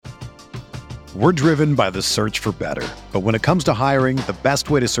We're driven by the search for better. But when it comes to hiring, the best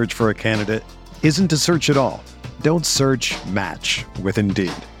way to search for a candidate isn't to search at all. Don't search, match with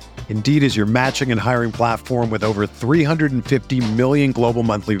Indeed. Indeed is your matching and hiring platform with over 350 million global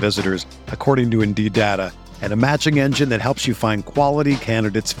monthly visitors, according to Indeed data, and a matching engine that helps you find quality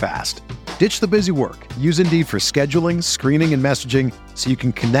candidates fast. Ditch the busy work. Use Indeed for scheduling, screening, and messaging so you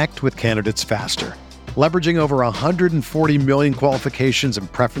can connect with candidates faster. Leveraging over 140 million qualifications and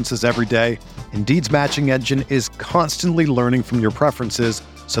preferences every day, Indeed's matching engine is constantly learning from your preferences,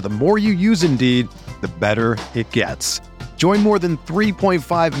 so the more you use Indeed, the better it gets. Join more than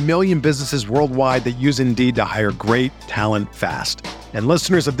 3.5 million businesses worldwide that use Indeed to hire great talent fast. And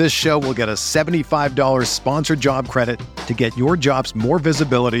listeners of this show will get a $75 sponsored job credit to get your jobs more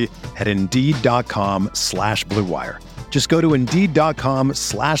visibility at Indeed.com/Blue Wire. Just go to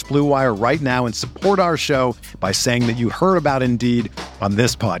Indeed.com/Blue Wire right now and support our show by saying that you heard about Indeed on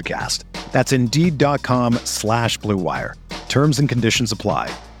this podcast. That's Indeed.com/Blue Wire. Terms and conditions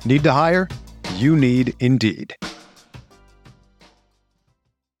apply. Need to hire? You need Indeed.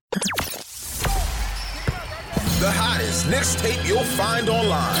 The hottest Knicks tape you'll find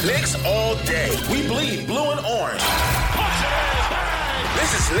online. Knicks all day. We bleed blue and orange.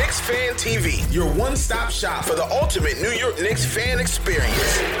 This is Knicks Fan TV, your one-stop shop for the ultimate New York Knicks fan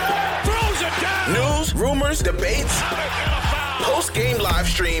experience. Throws it down. News, rumors, debates, post-game live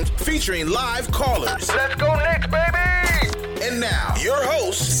streams featuring live callers. Let's go Knicks, baby! And now, your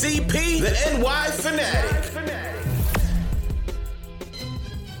host, CP, the NY Fanatic.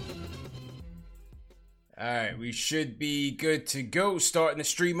 All right, we should be good to go. Starting the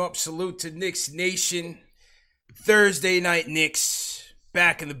stream up. Salute to Knicks Nation. Thursday night Knicks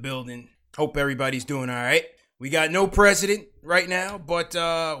back in the building. Hope everybody's doing all right. We got no president right now, but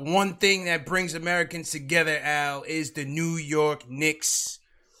one thing that brings Americans together, Al, is the New York Knicks.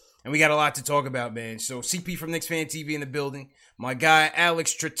 And we got a lot to talk about, man. So CP from Knicks Fan TV in the building. My guy,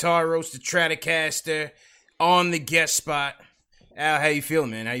 Alex Trataros, the Stratocaster, on the guest spot. Al, how you feeling,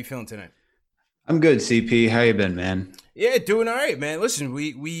 man? How you feeling tonight? I'm good, CP. How you been, man? Yeah, doing all right, man. Listen,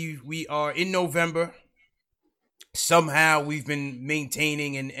 we are in November. Somehow we've been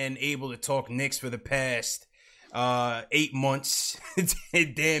maintaining and able to talk Knicks for the past 8 months.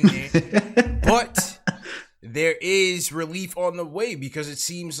 Damn near. But there is relief on the way because it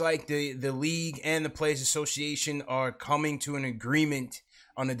seems like the league and the Players Association are coming to an agreement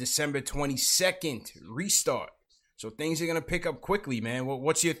on a December 22nd restart. So things are going to pick up quickly, man.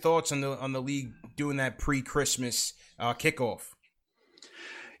 What's your thoughts on the league doing that pre-Christmas kickoff?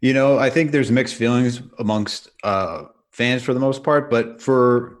 You know, I think there's mixed feelings amongst fans for the most part, but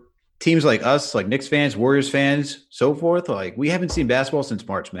for teams like us, like Knicks fans, Warriors fans, so forth, like we haven't seen basketball since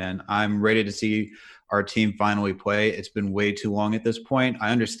March, man. I'm ready to see our team finally play. It's been way too long at this point.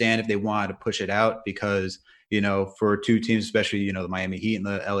 I understand if they wanted to push it out because, you know, for two teams, especially, you know, the Miami Heat and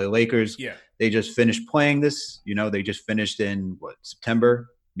the LA Lakers, they just finished playing this. You know, they just finished in September.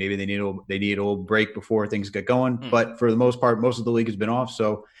 Maybe they need a little break before things get going. But for the most part, most of the league has been off.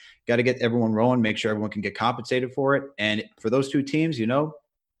 So got to get everyone rolling, make sure everyone can get compensated for it. And for those two teams, you know,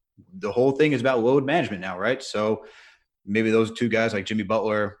 the whole thing is about load management now, right? So maybe those two guys like Jimmy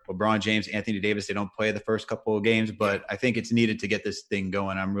Butler, LeBron James, Anthony Davis, they don't play the first couple of games, but I think it's needed to get this thing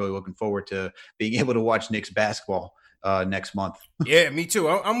going. I'm really looking forward to being able to watch Knicks basketball next month. Yeah, me too.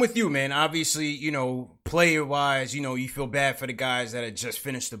 I'm with you, man. Obviously, you know, player-wise, you know, you feel bad for the guys that had just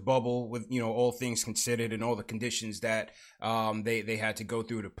finished the bubble with, you know, all things considered and all the conditions that they had to go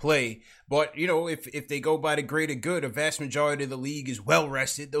through to play. But, you know, if they go by the greater good, a vast majority of the league is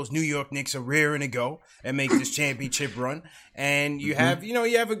well-rested. Those New York Knicks are raring to go and make this championship run. And you have, you know,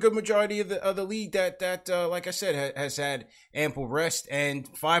 you have a good majority of the league that like I said, has had ample rest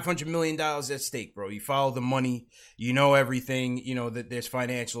and $500 million at stake, bro. You follow the money, you know everything, you know that there's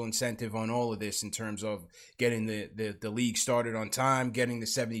financial incentive on all of this in terms of getting the league started on time, getting the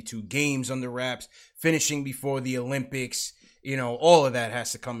 72 games under wraps, finishing before the Olympics. You know, all of that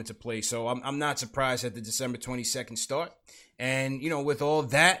has to come into play. So I'm not surprised at the December 22nd start. And, you know, with all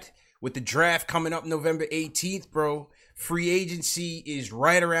that, with the draft coming up November 18th, bro, free agency is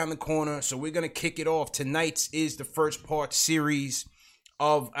right around the corner. So we're going to kick it off. Tonight's is the first part series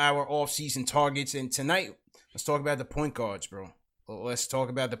of our offseason targets. And tonight, let's talk about the point guards, bro. Let's talk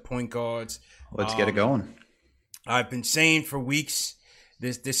about the point guards. Let's get it going. I've been saying for weeks,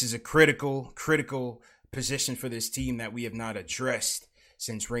 this is a critical position for this team that we have not addressed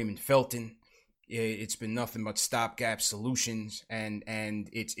since Raymond Felton. It's been nothing but stopgap solutions, and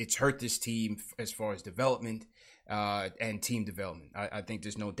it's hurt this team as far as development. and team development. I think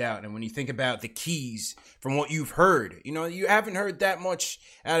there's no doubt. And when you think about the keys from what you've heard, you haven't heard that much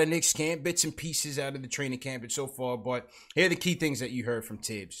out of Knicks camp, bits and pieces out of the training camp and so far. But here are the key things that you heard from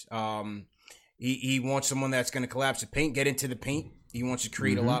Tibbs. He wants someone that's going to collapse the paint, get into the paint. He wants to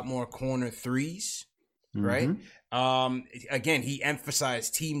create a lot more corner threes, right? Again, he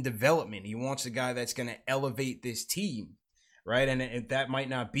emphasized team development. He wants a guy that's going to elevate this team. Right, and that might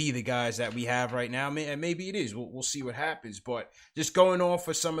not be the guys that we have right now, and maybe it is. We'll see what happens. But just going off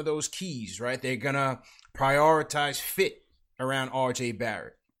of some of those keys, right? They're gonna prioritize fit around R.J.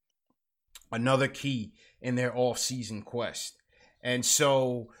 Barrett, another key in their off-season quest. And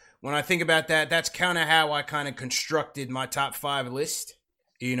so when I think about that, that's kind of how I kind of constructed my top 5 list.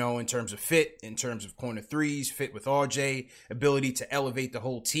 In terms of fit, in terms of corner threes, fit with RJ, ability to elevate the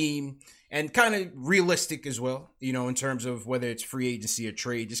whole team, and kind of realistic as well, in terms of whether it's free agency or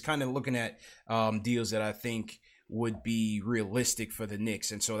trade, just kind of looking at deals that I think would be realistic for the Knicks.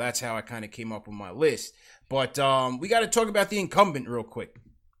 And so that's how I kind of came up with my list. But we got to talk about the incumbent real quick.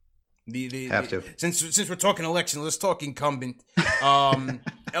 Have to. Since we're talking election, let's talk incumbent.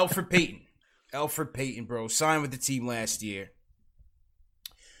 Elfrid Payton. Elfrid Payton, bro, signed with the team last year.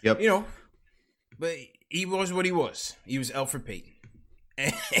 Yep. But he was what he was. He was Elfrid Payton.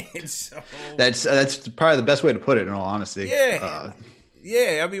 And so that's probably the best way to put it, in all honesty. Yeah.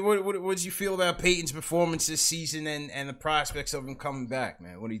 Yeah. I mean, what did you feel about Payton's performance this season and the prospects of him coming back,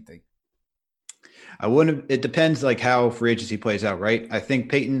 man? What do you think? It depends like how free agency plays out, right? I think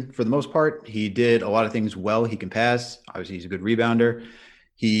Payton, for the most part, he did a lot of things well. He can pass. Obviously, he's a good rebounder.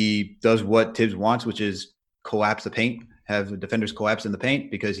 He does what Tibbs wants, which is collapse the paint. Have the defenders collapse in the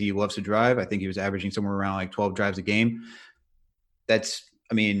paint because he loves to drive. I think he was averaging somewhere around like 12 drives a game. If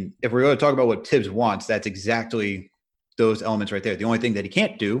we're going to talk about what Tibbs wants, that's exactly those elements right there. The only thing that he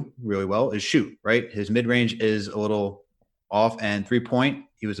can't do really well is shoot, right? His mid-range is a little off, and 3-point,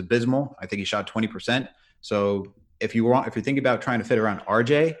 he was abysmal. I think he shot 20%. So if you're thinking about trying to fit around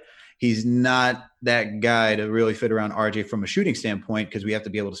RJ, he's not that guy to really fit around RJ from a shooting standpoint, because we have to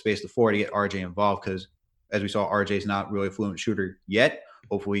be able to space the floor to get RJ involved, because as we saw, RJ is not really a fluent shooter yet.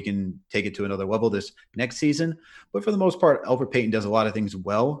 Hopefully we can take it to another level this next season. But for the most part, Elfrid Payton does a lot of things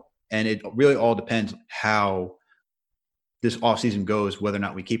well, and it really all depends how this offseason goes, whether or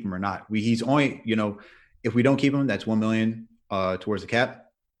not we keep him or not. He's only, if we don't keep him, that's $1 million towards the cap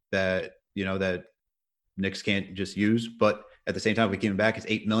that Knicks can't just use. But at the same time, if we keep him back, it's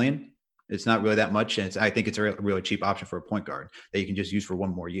 $8 million. It's not really that much, and I think it's a really cheap option for a point guard that you can just use for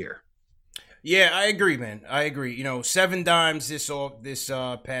one more year. Yeah, I agree, man. I agree. 7 dimes this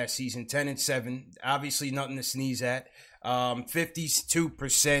past season, 10-7. Obviously, nothing to sneeze at.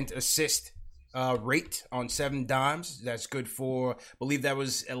 52% assist rate on 7 dimes. That's good for, I believe that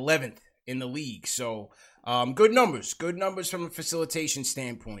was 11th in the league. So good numbers from a facilitation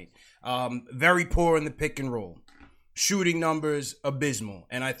standpoint. Very poor in the pick and roll. Shooting numbers, abysmal.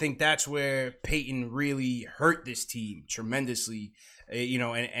 And I think that's where Payton really hurt this team tremendously,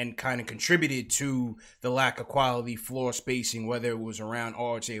 and kind of contributed to the lack of quality floor spacing, whether it was around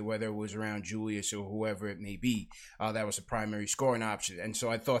RJ, whether it was around Julius, or whoever it may be. That was a primary scoring option. And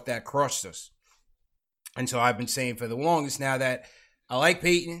so I thought that crushed us. And so I've been saying for the longest now that I like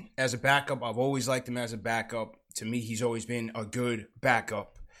Payton as a backup. I've always liked him as a backup. To me, he's always been a good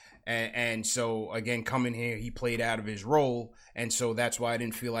backup. And so, again, coming here, he played out of his role. And so that's why I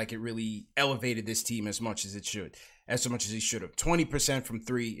didn't feel like it really elevated this team as much as he should have. 20% from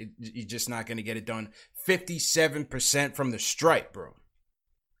 3, you're just not going to get it done. 57% from the stripe, bro.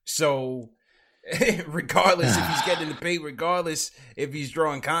 So regardless if he's getting in the paint, regardless if he's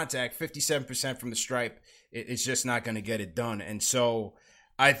drawing contact, 57% from the stripe, it's just not going to get it done. And so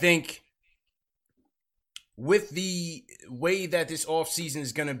I think with the way that this offseason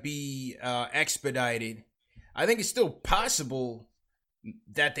is going to be expedited, I think it's still possible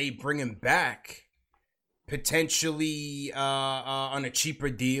that they bring him back potentially on a cheaper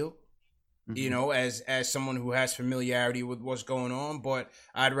deal, as someone who has familiarity with what's going on. But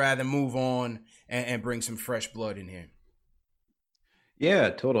I'd rather move on and bring some fresh blood in here. Yeah,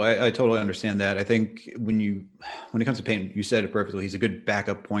 totally. I totally understand that. I think when it comes to Payton, you said it perfectly. He's a good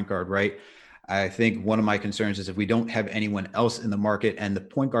backup point guard, right? I think one of my concerns is if we don't have anyone else in the market, and the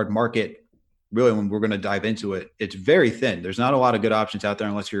point guard market, really, when we're going to dive into it, it's very thin. There's not a lot of good options out there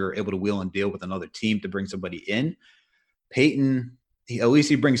unless you're able to wheel and deal with another team to bring somebody in. Payton, at least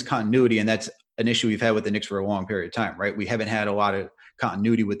he brings continuity, and that's an issue we've had with the Knicks for a long period of time, right? We haven't had a lot of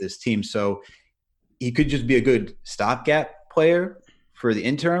continuity with this team. So he could just be a good stopgap player for the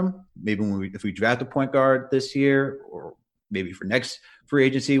interim. Maybe if we draft a point guard this year, or maybe for next free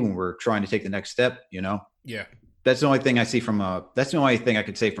agency when we're trying to take the next step, Yeah. that's the only thing I see from that's the only thing I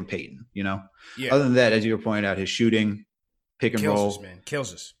could say from Peyton. Yeah. Other than that, as you were pointing out, his shooting, pick and Kills roll, us, man.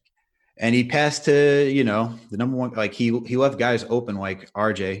 Kills us. and he passed to the number one. Like he left guys open, like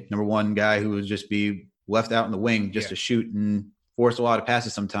RJ, number one guy who would just be left out in the wing just to shoot and force a lot of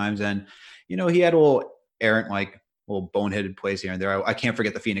passes sometimes. And he had a little errant, like little boneheaded plays here and there. I can't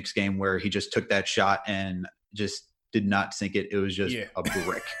forget the Phoenix game where he just took that shot and just did not sink it. It was just a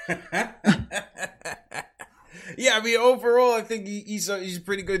brick. Yeah, I mean, overall, I think he's a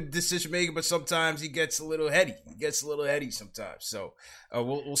pretty good decision maker, but sometimes he gets a little heady. Sometimes. So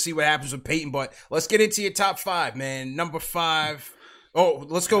we'll see what happens with Peyton. But let's get into your top 5, man. Number 5. Oh,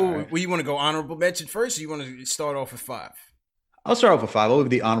 let's go. Right. Where you want to go? Honorable mention first, or you want to start off with 5? I'll start off with 5. I'll leave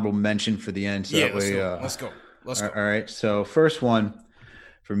the honorable mention for the end. So that way, let's go. All right. So first one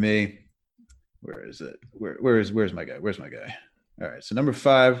for me. Where is it? Where's my guy? Where's my guy? All right. So number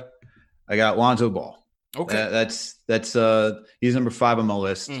 5, I got Lonzo Ball. Okay. That's he's number 5 on my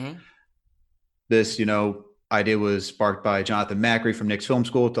list. Mm-hmm. This, idea was sparked by Jonathan Macri from Knicks Film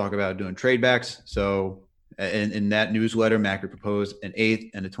School, talk about doing trade backs. So in that newsletter, Macri proposed an 8th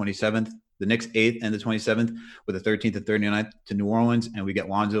and a 27th, the Knicks 8th and the 27th with the 13th and 39th to New Orleans, and we get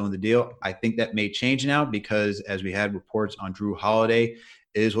Lonzo in the deal. I think that may change now because as we had reports on Drew Holiday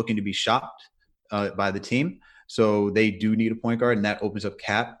is looking to be shopped by the team. So they do need a point guard, and that opens up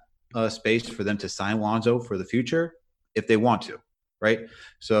cap space for them to sign Lonzo for the future if they want to, right?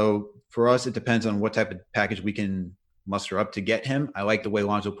 So for us, it depends on what type of package we can muster up to get him. I like the way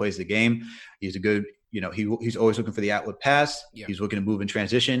Lonzo plays the game. He's a good, he's always looking for the outlet pass. Yeah. He's looking to move in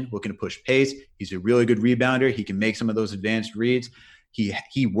transition, looking to push pace. He's a really good rebounder. He can make some of those advanced reads.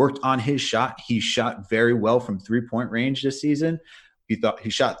 He worked on his shot. He shot very well from 3-point range this season. He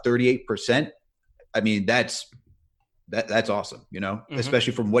shot 38%. I mean, that's awesome, mm-hmm.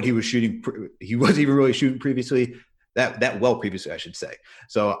 Especially from what he was shooting. He wasn't even really shooting previously, previously, I should say.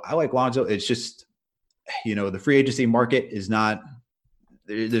 So I like Lonzo. It's just, the free agency market is not,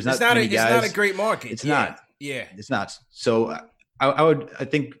 there's not many guys. It's not a great market. It's not. Yeah. It's not. So I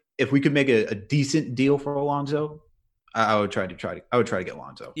think if we could make a decent deal for Lonzo, I would try to get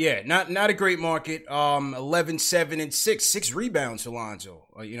Lonzo. Yeah, not a great market. 11, 7, and 6 rebounds for Lonzo.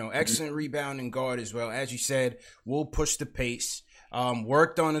 Excellent rebounding guard as well. As you said, will push the pace.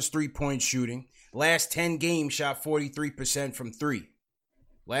 Worked on his 3-point shooting. Last 10 games shot 43% from 3.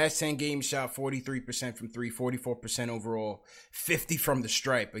 Last 10 games shot 43% from 3, 44% overall, 50 from the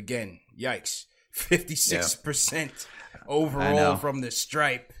stripe. Again, yikes. 56% overall from the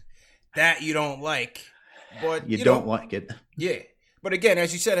stripe. That you don't like. But you don't like it. Yeah. But again,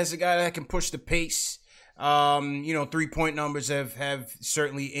 as you said, as a guy that can push the pace, 3-point numbers have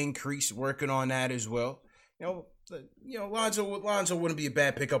certainly increased, working on that as well. Lonzo wouldn't be a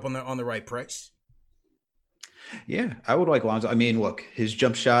bad pickup on the right price. Yeah, I would like Lonzo. I mean, look, his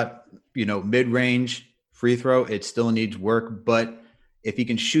jump shot, mid-range free throw, it still needs work, but if he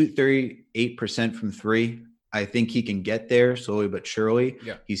can shoot 38% from 3, I think he can get there slowly but surely.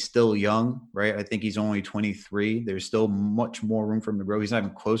 Yeah. He's still young, right? I think he's only 23. There's still much more room for him to grow. He's not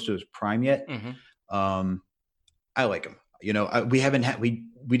even close to his prime yet. Mm-hmm. I like him.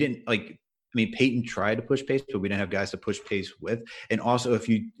 We didn't like. I mean, Peyton tried to push pace, but we didn't have guys to push pace with. And also, if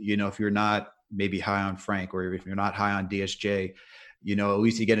you're not maybe high on Frank, or if you're not high on DSJ, at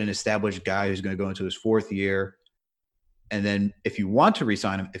least you get an established guy who's going to go into his 4th year. And then if you want to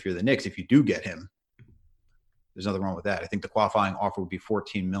re-sign him, if you're the Knicks, if you do get him, there's nothing wrong with that. I think the qualifying offer would be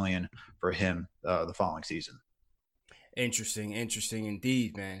 $14 million for him the following season. Interesting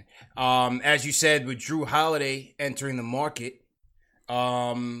indeed, man. As you said, with Drew Holiday entering the market,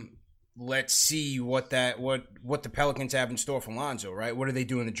 let's see what the Pelicans have in store for Lonzo, right? What do they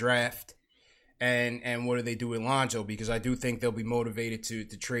do in the draft? And what do they do with Lonzo? Because I do think they'll be motivated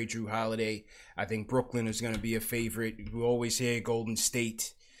to trade Drew Holiday. I think Brooklyn is going to be a favorite. We always hear Golden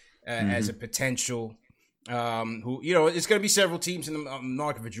State as a potential. It's going to be several teams in the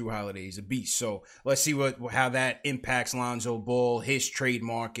market for Drew Holiday. He's a beast. So let's see how that impacts Lonzo Ball, his trade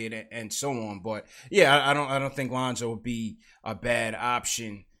market, and so on. But yeah, I don't think Lonzo would be a bad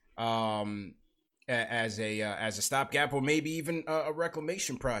option as a stopgap, or maybe even a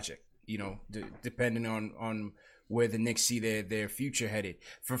reclamation project. Depending on where the Knicks see their future headed.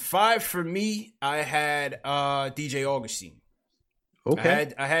 For 5 for me, I had DJ Augustine.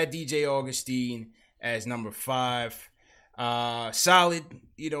 Okay, I had DJ Augustine as number 5. Solid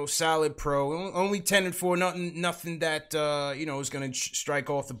pro. Only 10-4. Nothing that is going to strike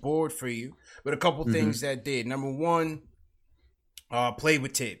off the board for you. But a couple things that did. Number 1, played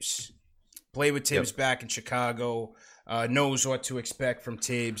with Tibbs. Played with Tibbs back in Chicago. Knows what to expect from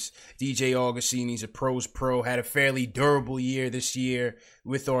Tibbs. DJ Augustin, he's a pro's pro. Had a fairly durable year this year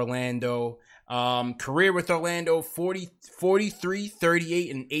with Orlando. Career with Orlando, 43,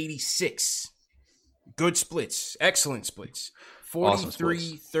 38, and 86. Good splits. Excellent splits. 43, awesome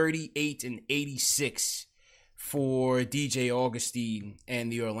splits. 38, and 86 for DJ Augustin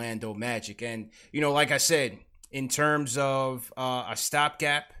and the Orlando Magic. And, like I said, in terms of a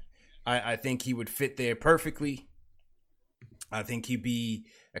stopgap, I think he would fit there perfectly. I think he'd be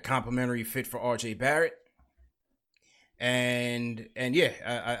a complimentary fit for RJ Barrett. And yeah,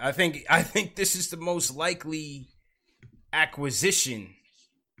 I think this is the most likely acquisition.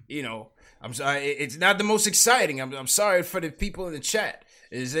 I'm sorry, it's not the most exciting. I'm sorry for the people in the chat.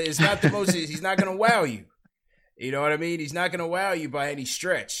 It's not the most. He's not going to wow you. You know what I mean? He's not going to wow you by any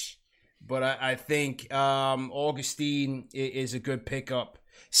stretch. But I think Augustin is a good pickup.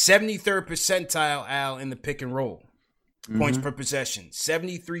 73rd percentile, Al, in the pick and roll. Points per possession.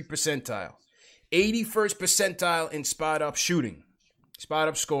 73 percentile. 81st percentile in spot-up shooting.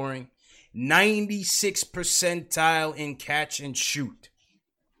 Spot-up scoring. 96 percentile in catch and shoot.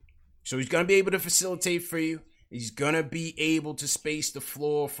 So he's going to be able to facilitate for you. He's going to be able to space the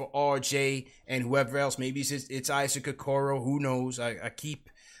floor for RJ and whoever else. Maybe it's Isaac Okoro. Who knows?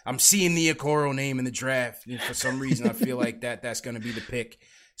 I'm seeing the Okoro name in the draft. For some reason, I feel like that's going to be the pick.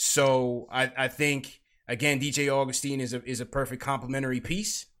 So I think, again, DJ Augustin is a perfect complementary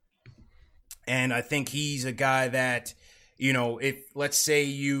piece. And I think he's a guy that, if let's say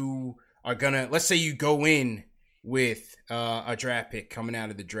you go in with a draft pick coming out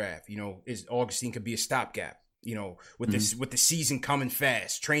of the draft, Augustin could be a stopgap. With the season coming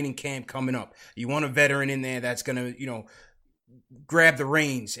fast, training camp coming up, you want a veteran in there that's gonna, grab the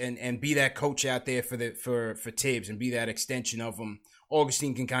reins and be that coach out there for Tibbs and be that extension of him.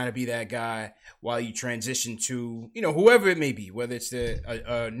 Augustin can kind of be that guy while you transition to, whoever it may be, whether it's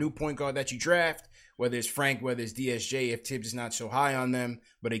a new point guard that you draft, whether it's Frank, whether it's DSJ, if Tibbs is not so high on them.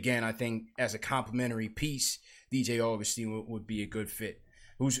 But again, I think as a complimentary piece, DJ Augustin would be a good fit.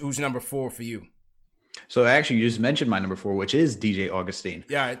 Who's number 4 for you? So actually, you just mentioned my number 4, which is DJ Augustin.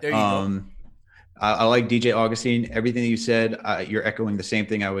 Yeah, there you go. I like DJ Augustin. Everything that you said, you're echoing the same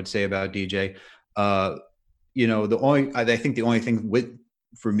thing I would say about DJ. I think the only thing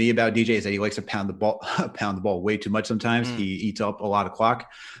for me about DJ is that he likes to pound the ball way too much sometimes. He eats up a lot of clock.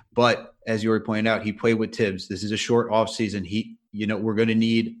 But as you already pointed out, he played with Tibbs. This is a short offseason. We're going to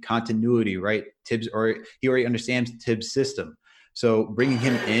need continuity, right? He already understands Tibbs' system. So bringing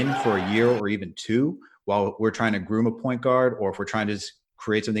him in for a year or even 2 while we're trying to groom a point guard, or if we're trying to just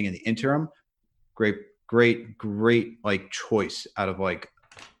create something in the interim, great choice out of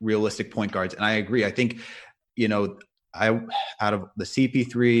realistic point guards. And I agree. I think, out of the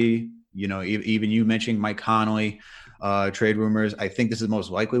CP3, even you mentioning Mike Conley, trade rumors, I think this is the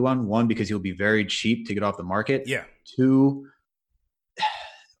most likely one. 1, because he'll be very cheap to get off the market. Yeah. 2,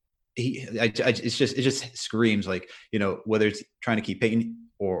 it just screams whether it's trying to keep Peyton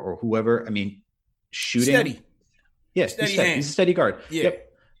or whoever. I mean, shooting. Steady. Yes, steady he's a steady guard. Yeah.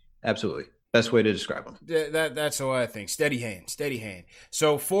 Yep. Absolutely. Best way to describe him. That's what I think. Steady hand.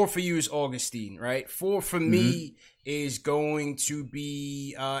 So 4 for you is Augustin, right? 4 for me is going to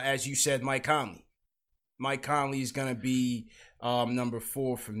be, as you said, Mike Conley. Mike Conley is going to be number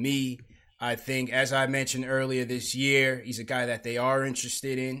 4 for me. I think, as I mentioned earlier this year, he's a guy that they are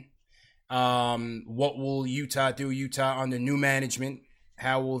interested in. What will Utah do? Utah under new management.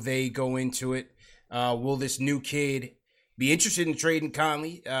 How will they go into it? Will this new kid be interested in trading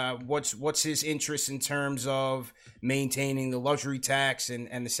Conley? What's his interest in terms of maintaining the luxury tax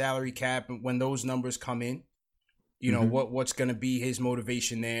and the salary cap when those numbers come in? What's going to be his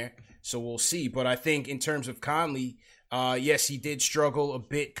motivation there? So we'll see. But I think in terms of Conley, yes, he did struggle a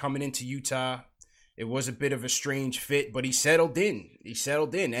bit coming into Utah. It was a bit of a strange fit, but he settled in.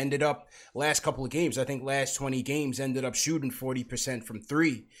 Ended up last couple of games, I think last 20 games, ended up shooting 40% from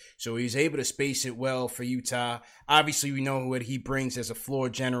 3. So he was able to space it well for Utah. Obviously, we know what he brings as a floor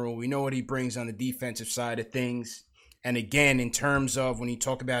general. We know what he brings on the defensive side of things. And again, in terms of when you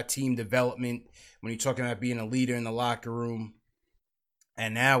talk about team development, when you're talking about being a leader in the locker room,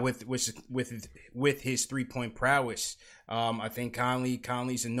 and now with his 3-point prowess, I think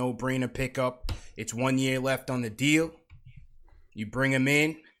Conley's a no-brainer pickup. It's 1 year left on the deal. You bring him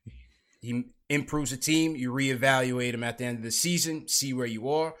in, he improves the team. You reevaluate him at the end of the season, see where you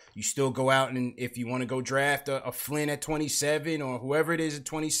are. You still go out and if you want to go draft a Flynn at 27 or whoever it is at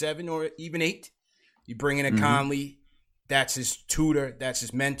 27 or even 8, you bring in a Conley. That's his tutor. That's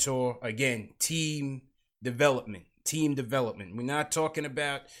his mentor. Again, team development. We're not talking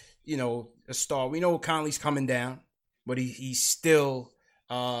about a star. We know Conley's coming down, but he's still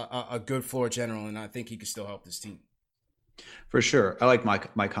a good floor general, and I think he can still help this team. For sure. I like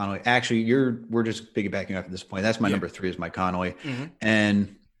Mike Conley. Actually, we're just piggybacking off at this point. That's my number 3 is Mike Conley. Mm-hmm.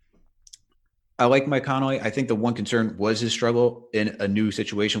 And I like Mike Conley. I think the one concern was his struggle in a new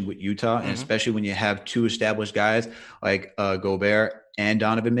situation with Utah, and especially when you have 2 established guys like Gobert and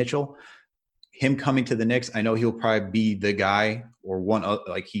Donovan Mitchell. Him coming to the Knicks, I know he'll probably be the guy, or one,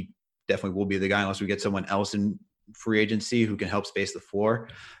 like he definitely will be the guy unless we get someone else in free agency who can help space the floor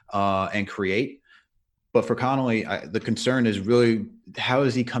and create. But for Conley, the concern is really, how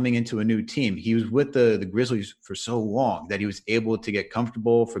is he coming into a new team? He was with the Grizzlies for so long that he was able to get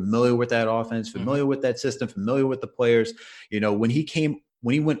comfortable, familiar with that offense, familiar with that system, familiar with the players. When he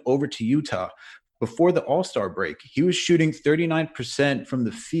went over to Utah before the All-Star break, he was shooting 39% from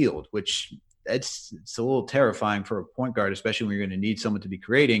the field, which it's a little terrifying for a point guard, especially when you're going to need someone to be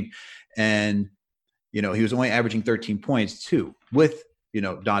creating. And, he was only averaging 13 points too, with,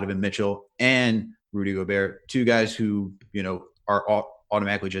 Donovan Mitchell and Rudy Gobert, 2 guys who, are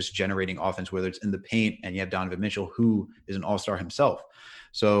automatically just generating offense, whether it's in the paint, and you have Donovan Mitchell, who is an all-star himself.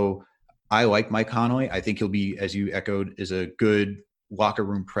 So I like Mike Conley. I think he'll be, as you echoed, is a good locker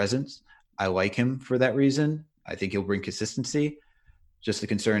room presence. I like him for that reason. I think he'll bring consistency. Just the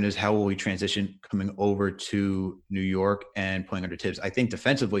concern is, how will he transition coming over to New York and playing under Tibbs? I think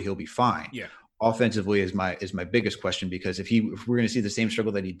defensively he'll be fine. Yeah. Offensively is my biggest question, because if we're going to see the same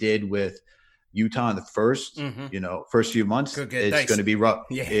struggle that he did with Utah in the first few months, it's going to be rough.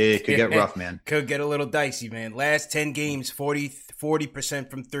 Yeah. It could get rough, man. Could get a little dicey, man. Last 10 games,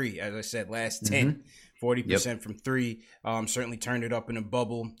 40% from 3. As I said, last 10, 40% from 3. Certainly turned it up in a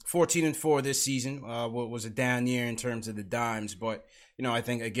bubble. 14-4 this season. What was a down year in terms of the dimes, but I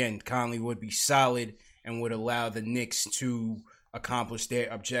think again Conley would be solid and would allow the Knicks to accomplish their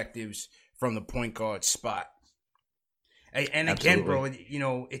objectives from the point guard spot. And again, bro,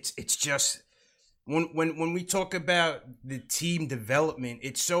 it's just when we talk about the team development,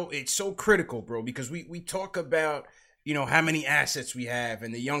 it's so critical, bro, because we talk about how many assets we have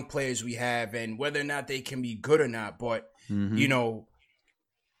and the young players we have and whether or not they can be good or not, but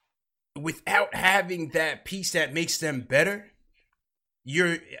without having that piece that makes them better,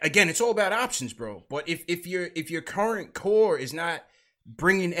 it's all about options, bro. But if your current core is not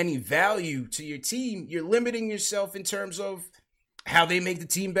bringing any value to your team, you're limiting yourself in terms of how they make the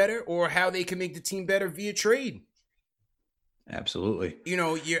team better or how they can make the team better via trade. Absolutely.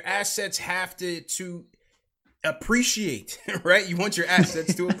 Your assets have to appreciate, right? You want your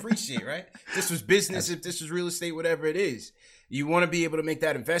assets to appreciate, right? If this was business, if this was real estate, whatever it is, you want to be able to make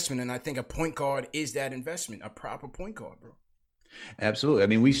that investment. And I think a point guard is that investment, a proper point guard, bro. Absolutely. I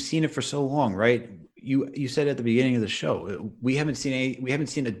mean, we've seen it for so long, right? You said at the beginning of the show, we haven't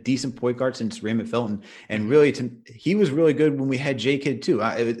seen a decent point guard since Raymond Felton, and really, he was really good when we had J-Kidd too.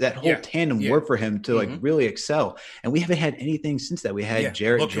 That whole tandem worked for him to really excel, and we haven't had anything since that. We had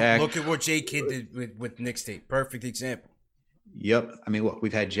Jarrett Jack. Look at what J-Kidd did with Knicks tape. Perfect example. Yep. I mean, look,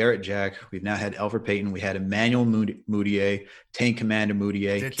 we've had Jarrett Jack. We've now had Elfrid Payton. We had Emmanuel Mudiay, Tank Commander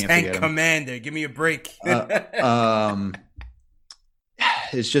Mudiay. The Tank Commander. Give me a break.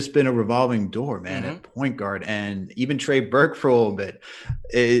 It's just been a revolving door, man, at point guard, and even Trey Burke for a little bit.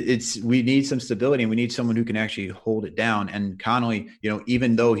 We need some stability, and we need someone who can actually hold it down. And Conley,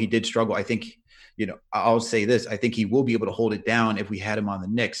 even though he did struggle, I think, I'll say this: I think he will be able to hold it down if we had him on the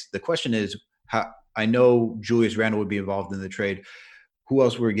Knicks. The question is, how? I know Julius Randle would be involved in the trade. Who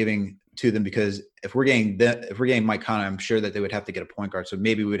else we're giving to them? Because if we're getting Mike Conley, I'm sure that they would have to get a point guard. So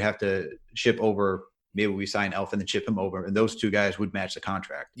maybe we would have to ship over. Maybe we sign Elf and then ship him over, and those 2 guys would match the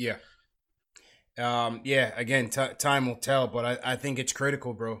contract. Yeah. Again, time will tell, but I think it's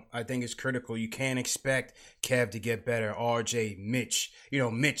critical, bro. I think it's critical. You can't expect Kev to get better. RJ, Mitch,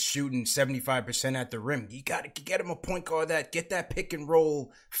 Mitch shooting 75% at the rim. You got to get him a point guard that get that pick and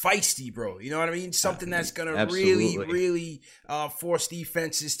roll feisty, bro. You know what I mean? Something that's going to really, really force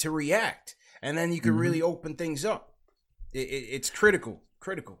defenses to react. And then you can really open things up. It's critical.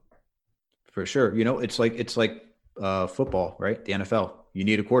 For sure. It's like football, right? The NFL. You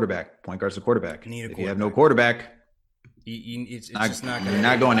need a quarterback. Point guard's a quarterback. If you have no quarterback, it's just not going. You're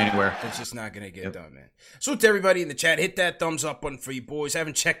not going anywhere. It's just not going to get done, man. So to everybody in the chat, hit that thumbs up button for you boys.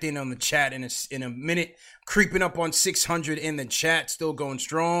 Haven't checked in on the chat in a minute. Creeping up on 600 in the chat. Still going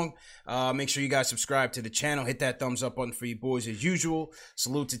strong. Make sure you guys subscribe to the channel. Hit that thumbs up button for you boys as usual.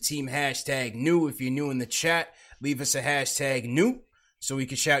 Salute to team #new. If you're new in the chat, leave us a #new so we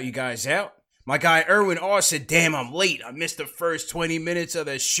can shout you guys out. My guy Erwin R said, damn, I'm late. I missed the first 20 minutes of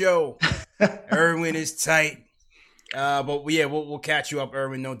the show. Erwin is tight. But yeah, we'll catch you up,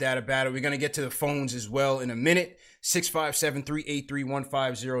 Erwin. No doubt about it. We're gonna get to the phones as well in a minute.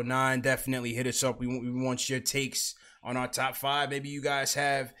 657-383-1509. Definitely hit us up. We want your takes on our top 5. Maybe you guys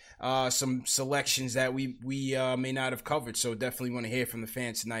have some selections that we may not have covered. So definitely want to hear from the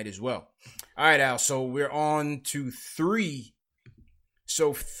fans tonight as well. All right, Al. So we're on to 3.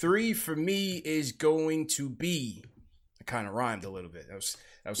 So 3 for me is going to be. I kind of rhymed a little bit. That was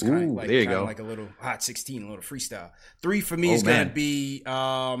kind of like a little hot 16, a little freestyle. 3 for me is going to be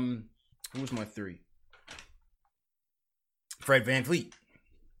who's my 3? Fred VanVleet.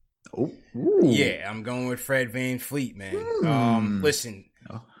 Oh, yeah, I'm going with Fred VanVleet, man. Listen,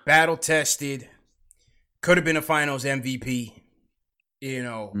 battle tested, could have been a Finals MVP. You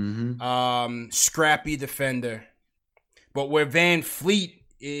know, scrappy defender, but where VanVleet,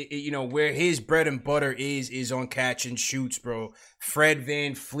 where his bread and butter is on catch and shoots, bro. Fred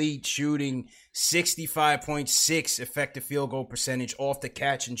VanVleet shooting 65.6 effective field goal percentage off the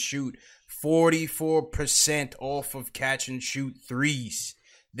catch and shoot, 44% off of catch and shoot threes.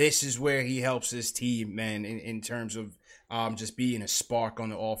 This is where he helps his team, man, in terms of just being a spark on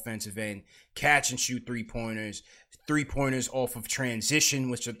the offensive end. Catch and shoot three-pointers off of transition,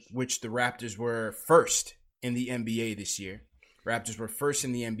 which the Raptors were first in the NBA this year. Raptors were first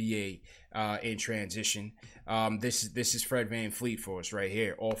in the NBA in transition. This is Fred VanVleet for us right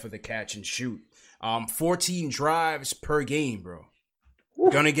here, off of the catch and shoot. 14 drives per game, bro.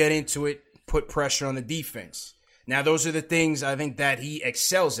 Gonna get into it, put pressure on the defense. Now, those are the things I think that he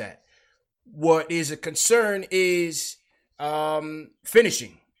excels at. What is a concern is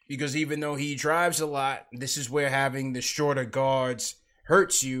finishing, because even though he drives a lot, this is where having the shorter guards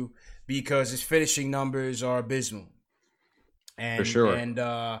hurts you, because his finishing numbers are abysmal. And, for sure. And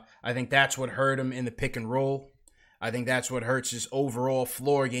I think that's what hurt him in the pick and roll. I think that's what hurts his overall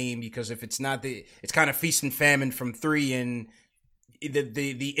floor game, because if it's not it's kind of feast and famine from 3, and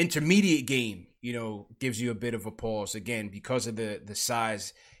the intermediate game, gives you a bit of a pause again because of the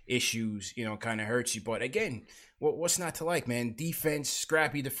size issues, kind of hurts you. But again, what's not to like, man? Defense,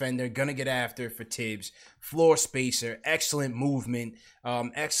 scrappy defender, gonna get after for Tibbs, floor spacer, excellent movement,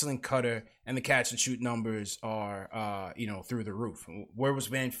 excellent cutter, and the catch and shoot numbers are, through the roof. Where was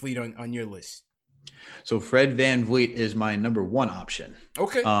VanVleet on your list? So Fred VanVleet is my number 1 option.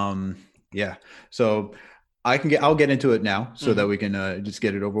 Okay. Yeah. So I'll get into it now so that we can just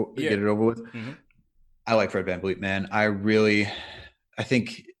get it over with. Mm-hmm. I like Fred VanVleet, man. I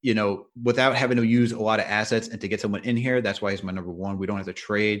think, without having to use a lot of assets and to get someone in here, that's why he's my number 1. We don't have to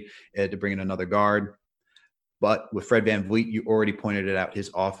trade to bring in another guard. But with Fred VanVleet, you already pointed it out,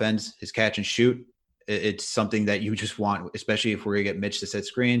 his offense, his catch and shoot, it's something that you just want, especially if we're going to get Mitch to set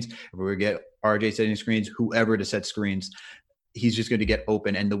screens, if we're going to get RJ setting screens, whoever to set screens. He's just going to get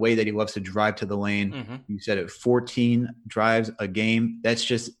open. And the way that he loves to drive to the lane, you said it, 14 drives a game. That's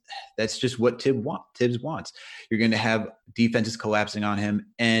just what Tibbs wants. You're going to have defenses collapsing on him.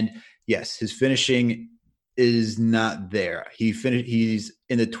 And yes, his finishing is not there. He's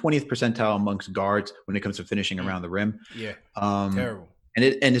in the 20th percentile amongst guards when it comes to finishing around the rim. Yeah. Terrible. And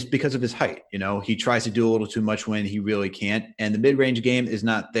it's because of his height. He tries to do a little too much when he really can't. And the mid-range game is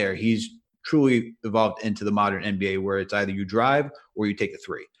not there. He's truly evolved into the modern NBA, where it's either you drive or you take the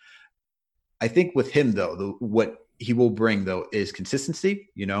 3. I think with him, though, what he will bring, though, is consistency.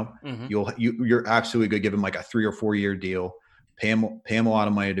 You're absolutely good. Give him like a 3 or 4 year deal. Pay him a lot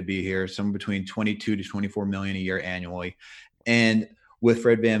of money to be here, somewhere between 22 to 24 million a year annually. And with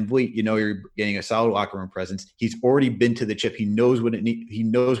Fred VanVleet, you're getting a solid locker room presence. He's already been to the chip. He knows what he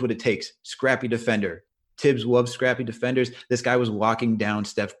knows what it takes. Scrappy defender. Tibbs loves scrappy defenders. This guy was locking down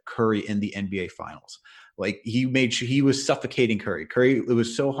Steph Curry in the NBA Finals. Like, he made sure he was suffocating Curry. It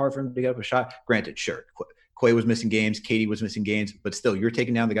was so hard for him to get up a shot. Granted, sure, Clay was missing games, KD was missing games, but still, you're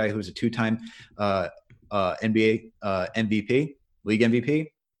taking down the guy who's a 2-time NBA MVP, league MVP.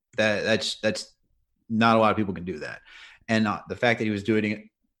 That's not a lot of people can do that. And the fact that he was doing it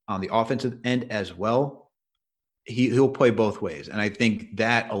on the offensive end as well, he'll play both ways. And I think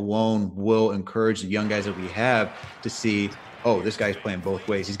that alone will encourage the young guys that we have to see, this guy's playing both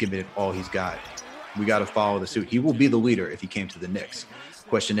ways. He's giving it all he's got. We got to follow the suit. He will be the leader if he came to the Knicks.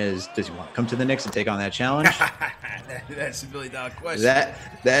 Question is, does he want to come to the Knicks and take on that challenge? That's the $1 million question.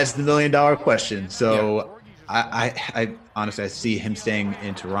 That's the $1 million question. So yeah. I honestly, I see him staying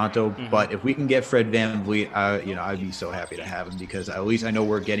in Toronto, but if we can get Fred VanVleet, I'd be so happy to have him, because at least I know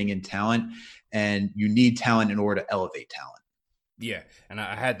we're getting in talent. And you need talent in order to elevate talent. Yeah, and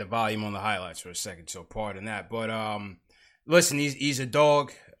I had the volume on the highlights for a second, so pardon that. But listen, he's a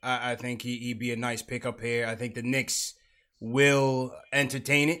dog. I think he'd be a nice pickup here. I think the Knicks will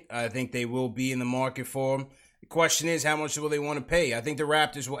entertain it. I think they will be in the market for him. The question is, how much will they want to pay? I think the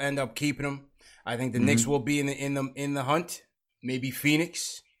Raptors will end up keeping him. I think the Knicks will be in the hunt. Maybe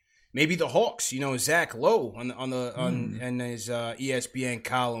Phoenix, maybe the Hawks. You know, Zach Lowe on his ESPN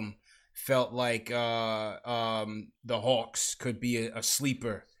column felt like the Hawks could be a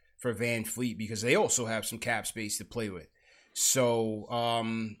sleeper for Van Fleet because they also have some cap space to play with. So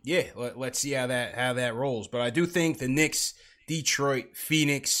let's see how that rolls. But I do think the Knicks, Detroit,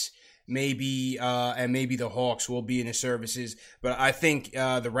 Phoenix, maybe the Hawks will be in the services. But I think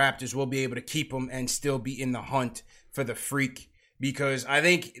the Raptors will be able to keep them and still be in the hunt for the Freak. Because I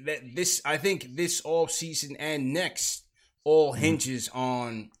think this offseason and next all hinges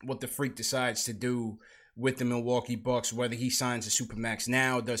on what the Freak decides to do with the Milwaukee Bucks, whether he signs a Supermax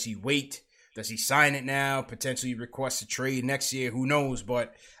now, does he wait, does he sign it now, potentially request a trade next year, who knows,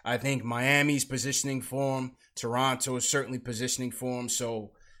 but I think Miami's positioning for him, Toronto is certainly positioning for him,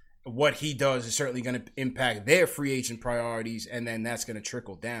 so what he does is certainly going to impact their free agent priorities, and then that's going to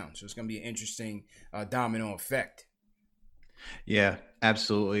trickle down, so it's going to be an interesting domino effect. Yeah,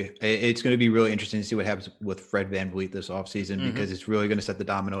 absolutely. It's going to be really interesting to see what happens with Fred VanVleet this offseason because it's really going to set the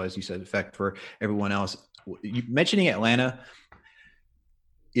domino, as you said, effect for everyone else. Mentioning Atlanta,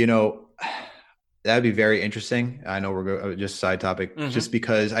 you know, that would be very interesting. I know we're just side topic, just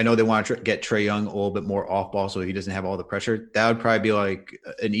because I know they want to get Trae Young a little bit more off ball so he doesn't have all the pressure. That would probably be like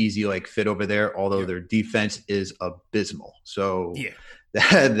an easy fit over there, although their defense is abysmal. So yeah.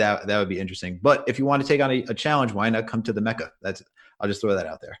 That would be interesting. But if you want to take on a challenge, why not come to the Mecca? I'll just throw that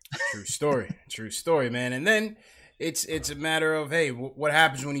out there. True story, man. And then it's a matter of, hey, what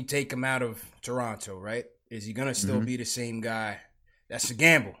happens when you take him out of Toronto, right? Is he gonna still be the same guy? That's a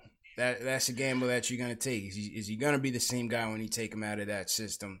gamble. That's a gamble that you're gonna take. Is he gonna be the same guy when you take him out of that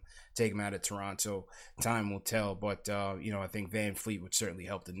system? Take him out of Toronto. Time will tell. But I think Van Fleet would certainly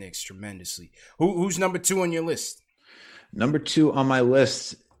help the Knicks tremendously. Who's number 2 on your list? Number 2 on my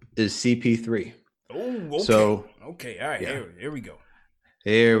list is CP3. Oh, okay. So, okay. All right. Yeah. Here we go.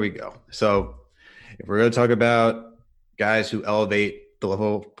 Here we go. So if we're going to talk about guys who elevate the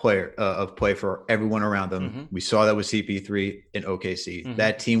level of play for everyone around them, we saw that with CP3 in OKC.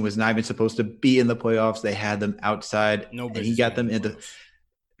 That team was not even supposed to be in the playoffs. They had them outside, and he got them in the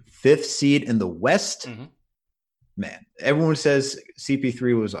 5th seed in the West. Man, everyone says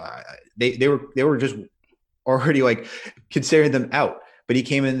CP3 was they were just already considering them out, but he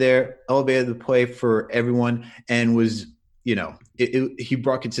came in there, elevated the play for everyone, and was, he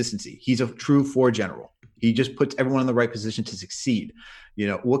brought consistency. He's a true floor general. He just puts everyone in the right position to succeed.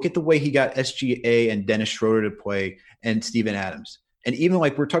 Look at the way he got SGA and Dennis Schroeder to play and Steven Adams. And even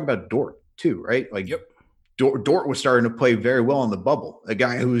we're talking about Dort too, right? Dort was starting to play very well in the bubble. A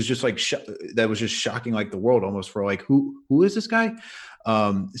guy who was just that was just shocking the world almost for who is this guy?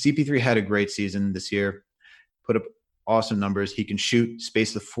 CP3 had a great season this year. Put up awesome numbers. He can shoot,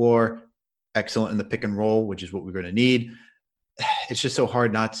 space the floor, excellent in the pick and roll, which is what we're going to need. It's just so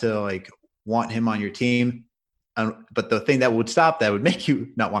hard not to want him on your team. But the thing that would make you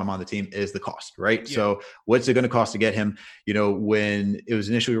not want him on the team is the cost, right? Yeah. So what's it going to cost to get him? When it was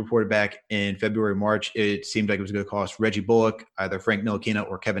initially reported back in February, March, it seemed like it was going to cost Reggie Bullock, either Frank Ntilikina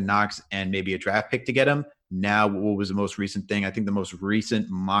or Kevin Knox, and maybe a draft pick to get him. Now, what was the most recent thing? I think the most recent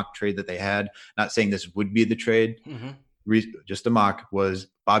mock trade that they had, not saying this would be the trade, just a mock, was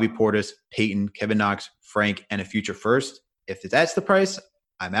Bobby Portis, Peyton, Kevin Knox, Frank, and a future first. If that's the price,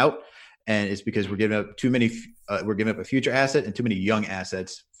 I'm out. And it's because we're giving up too many. We're giving up a future asset and too many young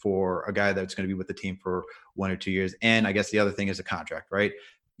assets for a guy that's going to be with the team for 1 or 2 years. And I guess the other thing is a contract, right?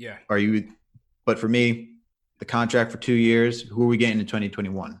 Yeah. But for me, the contract for 2 years, who are we getting in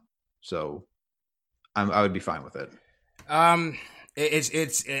 2021? So I would be fine with it.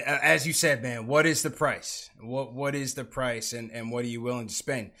 It's as you said, man. What is the price? What is the price, and what are you willing to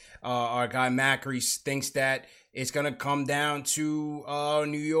spend? Our guy Macri thinks that it's gonna come down to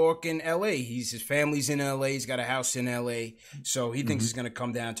New York and L.A. His family's in L.A. He's got a house in L.A. So he thinks it's gonna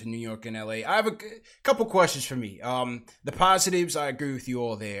come down to New York and L.A. I have a couple questions for me. The positives, I agree with you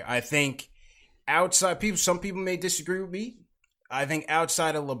all there. I think outside some people may disagree with me. I think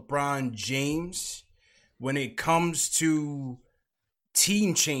outside of LeBron James, when it comes to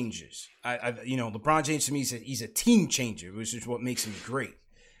team changers, LeBron James to me he's a team changer, which is what makes him great.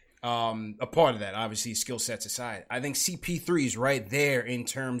 A part of that, obviously, skill sets aside, I think CP3 is right there in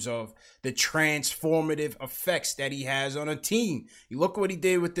terms of the transformative effects that he has on a team. You look what he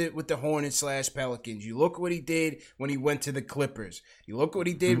did with the Hornets / Pelicans. You look what he did when he went to the Clippers. You look what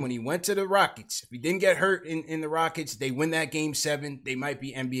he did when he went to the Rockets. If he didn't get hurt in the Rockets, they win that Game 7. They might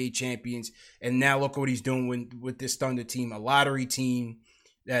be NBA champions. And now look what he's doing with this Thunder team, a lottery team.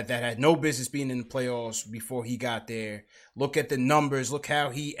 that had no business being in the playoffs before he got there. Look at the numbers. Look how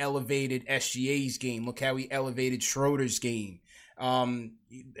he elevated SGA's game. Look how he elevated Schroeder's game.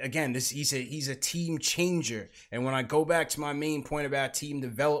 Again, he's a team changer. And when I go back to my main point about team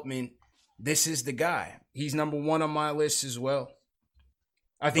development, this is the guy. He's number 1 on my list as well.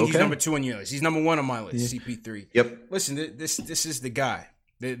 I think he's number 2 on your list. He's number 1 on my list, CP3. Yep. Listen, this is the guy.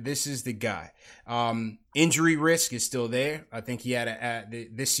 This is the guy. Injury risk is still there. I think he had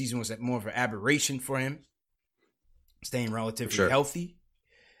this season was more of an aberration for him, staying relatively healthy.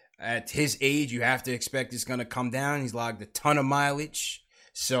 At his age, you have to expect it's going to come down. He's logged a ton of mileage,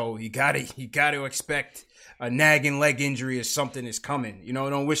 so you got to expect a nagging leg injury or something is coming.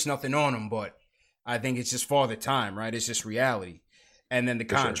 Don't wish nothing on him, but I think it's just Father Time, right? It's just reality. And then the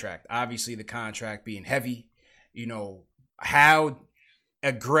contract, obviously the contract being heavy. How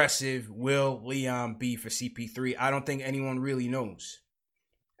aggressive will Leon be for CP3? I don't think anyone really knows.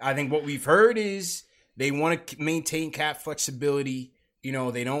 I think what we've heard is they want to maintain cap flexibility.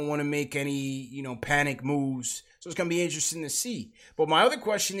 They don't want to make any, panic moves. So it's going to be interesting to see. But my other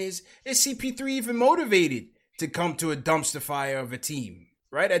question is CP3 even motivated to come to a dumpster fire of a team?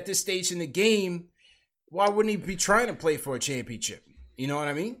 Right? At this stage in the game, why wouldn't he be trying to play for a championship? You know what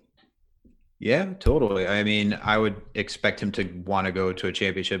I mean? Yeah, totally. I mean, I would expect him to want to go to a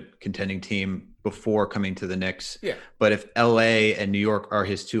championship contending team before coming to the Knicks. Yeah. But if LA and New York are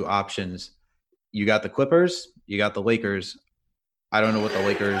his 2 options, you got the Clippers, you got the Lakers. I don't know what the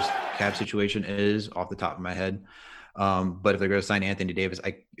Lakers cap situation is off the top of my head. But if they're going to sign Anthony Davis,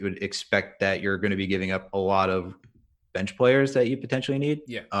 I would expect that you're going to be giving up a lot of bench players that you potentially need.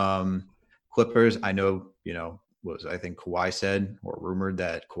 Yeah. Clippers, I know, I think Kawhi said or rumored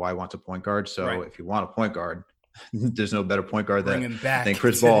that Kawhi wants a point guard. So if you want a point guard, there's no better point guard than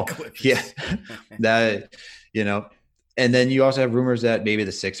Chris Paul. Yeah. And then you also have rumors that maybe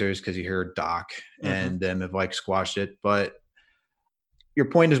the Sixers, because you hear Doc and them have squashed it. But your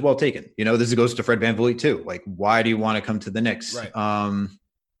point is well taken. This goes to Fred VanVleet too. Why do you want to come to the Knicks? Right.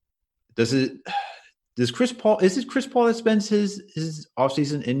 Does Chris Paul, is it Chris Paul that spends his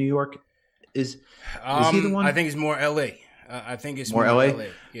offseason in New York? Is he the one? I think it's more LA. I think it's more LA.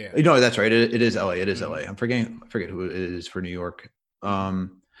 Yeah. That's right. It is LA. It is LA. I forget who it is for New York.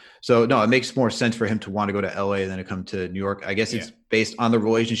 So no, it makes more sense for him to want to go to LA than to come to New York. I guess it's based on the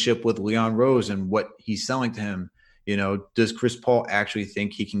relationship with Leon Rose and what he's selling to him. Does Chris Paul actually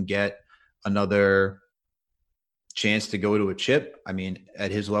think he can get another chance to go to a chip? I mean,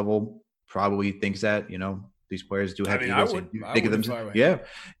 at his level, probably thinks that, these players do have egos. Think of them.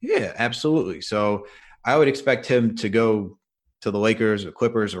 Yeah, absolutely. So I would expect him to go to the Lakers or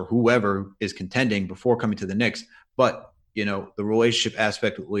Clippers or whoever is contending before coming to the Knicks. But, the relationship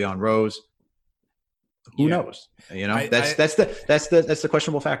aspect with Leon Rose, who knows? That's the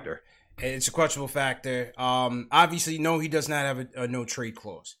questionable factor. It's a questionable factor. Obviously, no, he does not have a no trade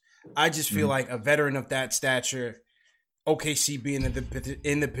clause. I just feel like a veteran of that stature, OKC being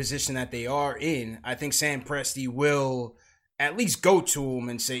in the position that they are in, I think Sam Presti will at least go to him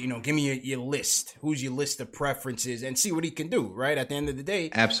and say, give me your list. Who's your list of preferences and see what he can do, right? At the end of the day,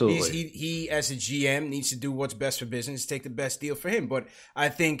 absolutely. He as a GM needs to do what's best for business, take the best deal for him. But I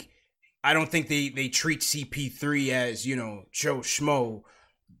don't think they treat CP3 as, Joe Schmo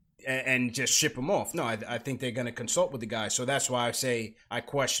and just ship him off. No, I think they're going to consult with the guy. So that's why I say I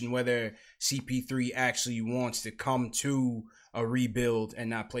question whether CP3 actually wants to come to a rebuild and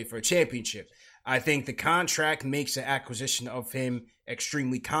not play for a championship. I think the contract makes the acquisition of him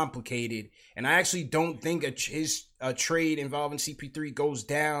extremely complicated. And I actually don't think a trade involving CP3 goes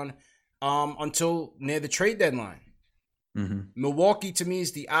down until near the trade deadline. Mm-hmm. Milwaukee, to me,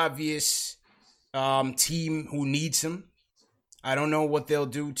 is the obvious team who needs him. I don't know what they'll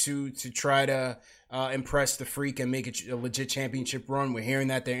do to try to impress the Freak and make it a legit championship run. We're hearing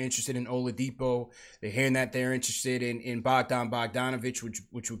that they're interested in Oladipo. They're hearing that they're interested in Bogdan Bogdanovic,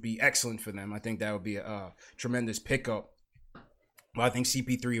 which would be excellent for them. I think that would be a tremendous pickup. But I think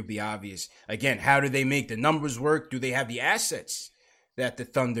CP3 would be obvious. Again, how do they make the numbers work? Do they have the assets that the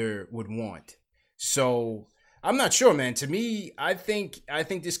Thunder would want? So I'm not sure, man. To me, I think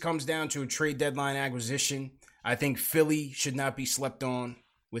this comes down to a trade deadline acquisition. I think Philly should not be slept on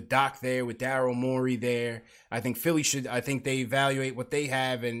with Doc there, with Daryl Morey there. I think they evaluate what they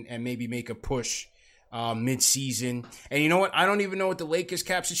have and maybe make a push mid-season. And you know what? I don't even know what the Lakers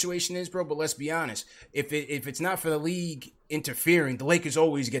cap situation is, bro, but let's be honest. If it's not for the league interfering, the Lakers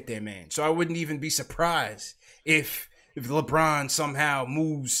always get their man. So I wouldn't even be surprised if LeBron somehow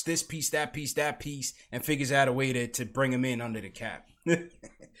moves this piece, that piece, and figures out a way to bring him in under the cap.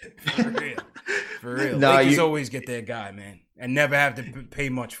 For real. No, Lakers always get their guy, man. and never have to pay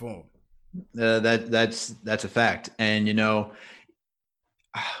much for him. That's a fact. And I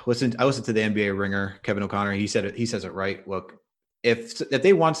listened to the NBA Ringer, Kevin O'Connor. He says it right. Look, if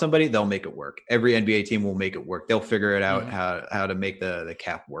they want somebody, they'll make it work. Every NBA team will make it work. They'll figure it out how to make the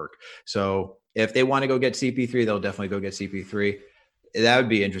cap work. So if they want to go get CP3, they'll definitely go get CP3. That would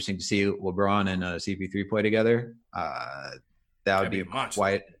be interesting to see LeBron and CP3 play together. That would be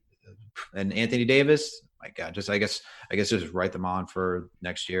quiet. And Anthony Davis, my God, I guess just write them on for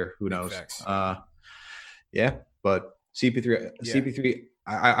next year. Who knows? Yeah, but CP3,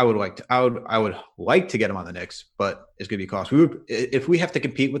 I would like to get him on the Knicks, but it's going to be cost. If we have to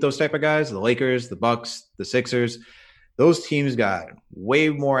compete with those type of guys, the Lakers, the Bucks, the Sixers, those teams got way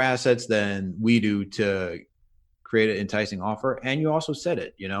more assets than we do to create an enticing offer. And you also said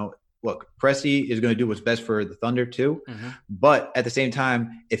it, look, Presti is going to do what's best for the Thunder too. But at the same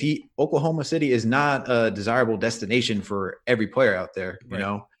time, Oklahoma City is not a desirable destination for every player out there,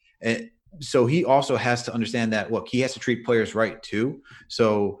 and so he also has to understand that, look, he has to treat players right too.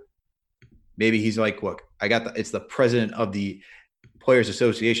 So maybe he's like, look, it's the president of the Players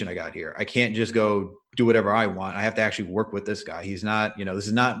Association I got here. I can't just go do whatever I want. I have to actually work with this guy. He's not, this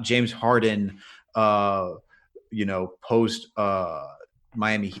is not James Harden, post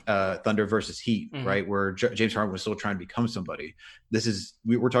Miami Thunder versus Heat, right? Where James Harden was still trying to become somebody.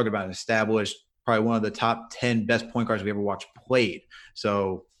 We're talking about an established, probably one of the top 10 best point guards we ever watched played.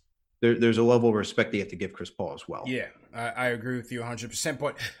 So there's a level of respect that you have to give Chris Paul as well. Yeah, I agree with you 100%.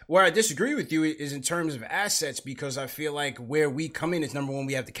 But where I disagree with you is in terms of assets, because I feel like where we come in is, number one,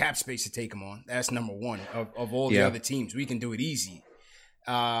 we have the cap space to take them on. That's number one of all the other teams. We can do it easy.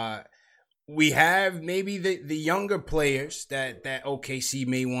 We have maybe the younger players that OKC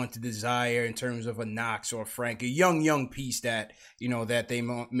may want to desire in terms of a Knox or a Frank, a young piece that, that they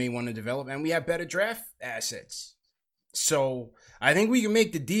may want to develop. And we have better draft assets. So I think we can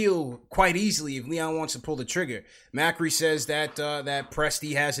make the deal quite easily if Leon wants to pull the trigger. Macri says that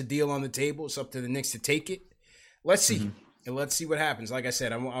Presti has a deal on the table. It's up to the Knicks to take it. Let's see. And let's see what happens. Like I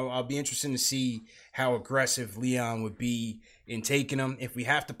said, I'll be interested to see how aggressive Leon would be in taking them. If we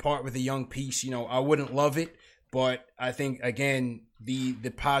have to part with a young piece, I wouldn't love it. But I think, again, the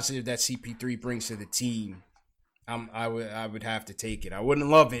positive that CP3 brings to the team, I would have to take it. I wouldn't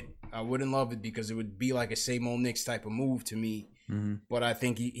love it. Because it would be like a same old Knicks type of move to me. But I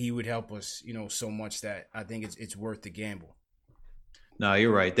think he would help us, so much that I think it's worth the gamble. No,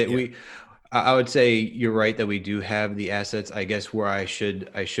 you're right. I would say you're right that we do have the assets. I guess where I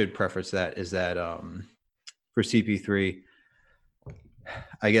should preface that is that for CP3,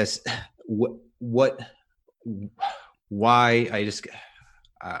 I guess why I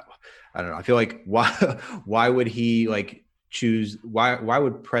don't know. I feel like why would he choose why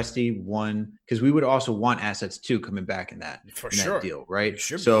would Presti one, because we would also want assets too coming back in that deal, right?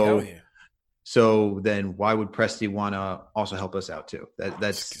 So then why would Presti want to also help us out too?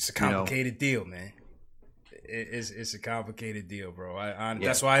 It's a complicated deal, man. It's a complicated deal, bro.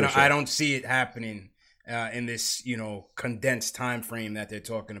 That's why I don't see it happening in this, condensed time frame that they're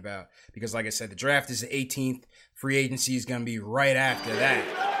talking about. Because like I said, the draft is the 18th. Free agency is going to be right after that.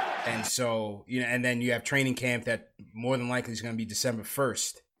 And so, and then you have training camp that more than likely is going to be December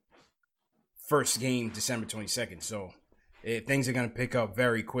 1st. First game, December 22nd. So things are going to pick up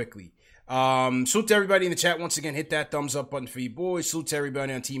very quickly. Salute to everybody in the chat. Once again, hit that thumbs up button for you boys. Salute to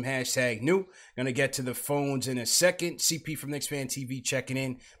everybody on Team #New. Gonna get to the phones in a second. CP from Knicks Fan TV checking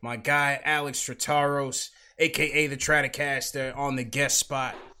in. My guy, Alex Trataros, a.k.a. the Stratocaster, on the guest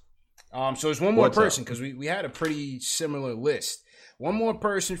spot. So there's one more person, because we had a pretty similar list. One more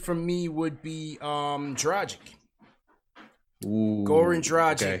person from me would be Dragic. Goran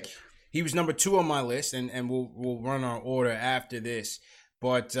Dragic. Okay. He was number 2 on my list, and we'll run our order after this.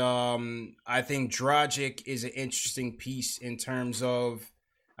 But I think Dragic is an interesting piece in terms of,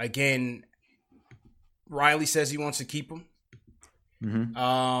 again, Riley says he wants to keep him.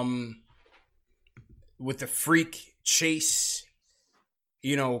 With the freak chase,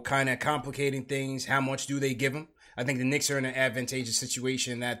 kind of complicating things. How much do they give him? I think the Knicks are in an advantageous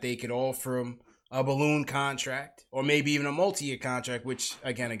situation that they could offer him a balloon contract or maybe even a multi-year contract, which,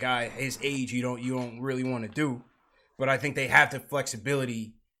 again, a guy his age you don't really want to do. But I think they have the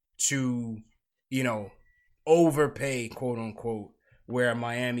flexibility to, overpay, quote unquote, where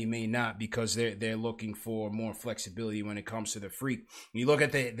Miami may not, because they're looking for more flexibility when it comes to the freak. When you look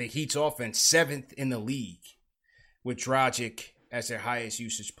at the Heat's offense, 7th in the league with Dragic as their highest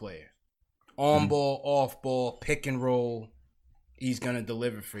usage player. On ball, off ball, pick and roll, he's gonna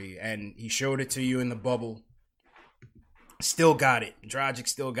deliver for you, and he showed it to you in the bubble. Still got it. Dragic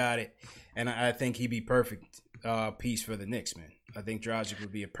still got it, and I think he'd be perfect piece for the Knicks, man. I think Dragic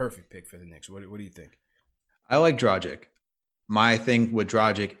would be a perfect pick for the Knicks. What do you think? I like Dragic. My thing with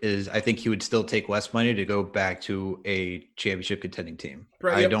Dragic is I think he would still take less money to go back to a championship contending team.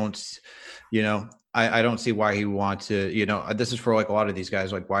 Right, I don't see why he would want to, this is for like a lot of these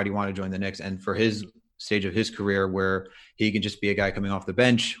guys, like, why do you want to join the Knicks? And for his stage of his career where he can just be a guy coming off the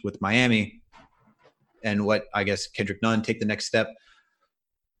bench with Miami and let, I guess, Kendrick Nunn take the next step.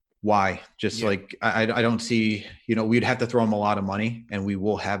 Why? Just like, I don't see, we'd have to throw him a lot of money, and we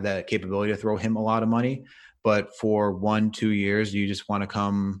will have that capability to throw him a lot of money. But for 1-2 years, you just want to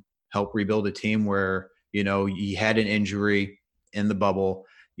come help rebuild a team where, he had an injury in the bubble.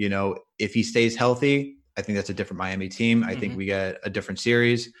 If he stays healthy, I think that's a different Miami team. I think we get a different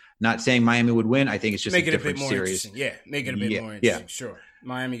series. Not saying Miami would win. I think it's just make a it different a bit more series. Interesting. Yeah, make it a bit more interesting. Sure.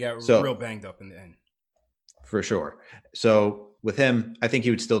 Miami got real banged up in the end. For sure. So with him, I think he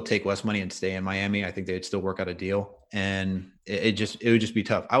would still take less money and stay in Miami. I think they'd still work out a deal. And it would just be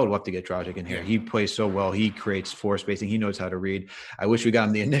tough. I would love to get Dragic in here. Yeah. He plays so well. He creates floor spacing. He knows how to read. I wish we got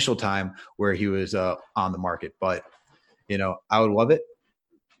him the initial time where he was on the market. But, I would love it.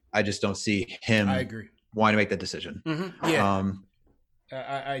 I just don't see him wanting to make that decision. Mm-hmm. Yeah.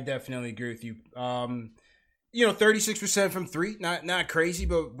 I definitely agree with you. 36% from three, not crazy,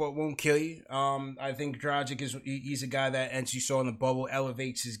 but won't kill you. I think Dragic he's a guy that, as you saw in the bubble,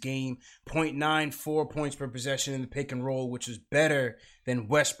 elevates his game. 0.94 points per possession in the pick and roll, which was better than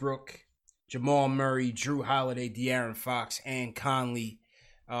Westbrook, Jamal Murray, Drew Holiday, De'Aaron Fox, and Conley.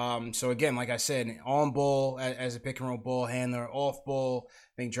 So again, like I said, on ball as a pick and roll ball handler, off ball,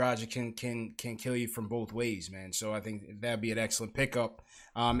 I think Dragic can kill you from both ways, man. So I think that'd be an excellent pickup.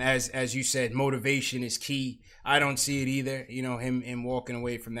 As you said, motivation is key. I don't see it either. Him walking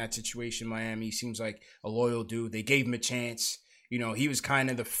away from that situation, Miami, seems like a loyal dude. They gave him a chance. He was kind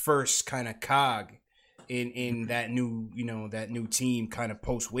of the first kind of cog in that new team kind of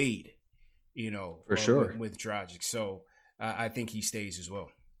post Wade. For sure with Dragic. So I think he stays as well.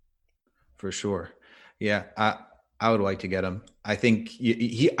 For sure. Yeah. I would like to get him. I think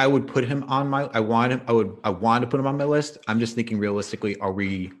I would put him on I want to put him on my list. I'm just thinking realistically, are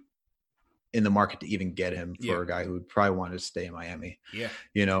we in the market to even get him for a guy who would probably want to stay in Miami? Yeah.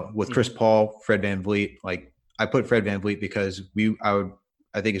 With Chris Paul, Fred VanVleet, like I put Fred VanVleet because I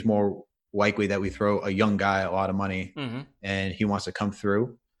think it's more likely that we throw a young guy a lot of money and he wants to come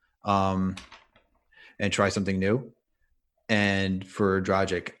through and try something new. And for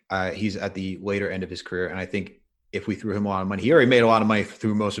Dragic, he's at the later end of his career. And I think if we threw him a lot of money, he already made a lot of money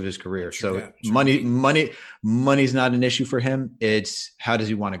through most of his career. Money's not an issue for him. It's how does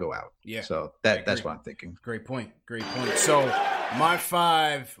he want to go out? Yeah. So that's what I'm thinking. Great point. So my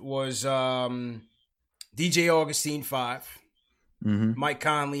 5 was DJ Augustine 5, Mike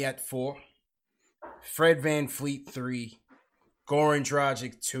Conley at 4, Fred VanVleet 3, Goran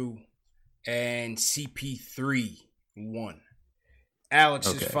Dragic 2, and CP3 1. Alex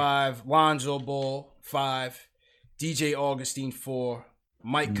is 5, Lonzo Ball 5, DJ Augustine 4,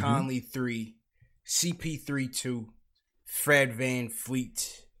 Mike Conley 3, CP3 2, Fred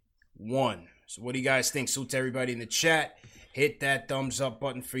VanVleet 1. So what do you guys think? Salute to everybody in the chat. Hit that thumbs up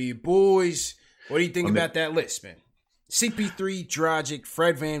button for you boys. What do you think about that list, man? CP3, Dragic,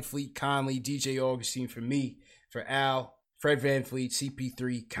 Fred VanVleet, Conley, DJ Augustine for me, for Al, Fred VanVleet,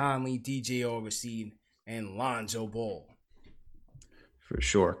 CP3, Conley, DJ Augustine, and Lonzo Ball. For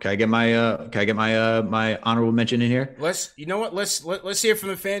sure. Can I get my my honorable mention in here? Let's hear from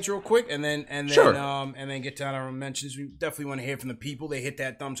the fans real quick, and then sure. And then get to honorable mentions. We definitely want to hear from the people. They hit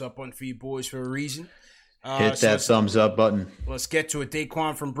that thumbs up button for you boys for a reason. Hit that thumbs up button. Let's get to it.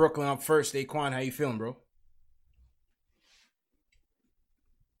 Daquan from Brooklyn up first. Daquan, how you feeling, bro?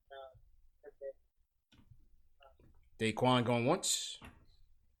 Daquan going once.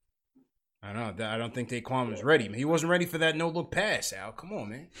 I don't know. I don't think Daquan was ready. He wasn't ready for that no-look pass, Al. Come on,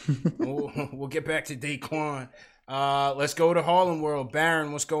 man. We'll get back to Daquan. Let's go to Harlem World.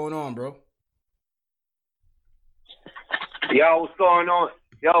 Baron, what's going on, bro? Yo, what's going on?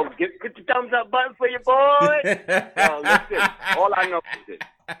 Yo, get the thumbs up button for your boy. Yo, listen, all I know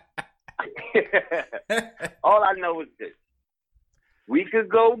is this. We could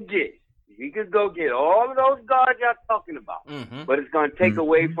go get all of those guards y'all talking about, but it's going to take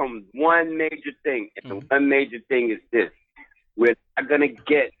away from one major thing. And the one major thing is this. We're not going to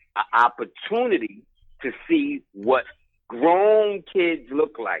get an opportunity to see what grown kids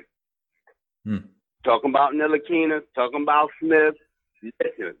look like. Talking about Ntilikina, talking about Smith.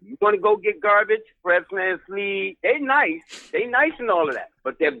 Listen, you want to go get garbage, Fred VanVleet, they nice and all of that,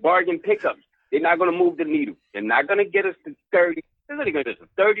 but they're bargain pickups. They're not going to move the needle. They're not going to get us to 30. They're going to get us to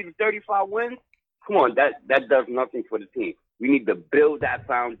 30 to 35 wins. come on, that does nothing for the team. We need to build that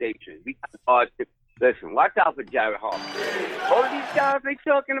foundation. We got listen, watch out for Jared Harper. All these guys they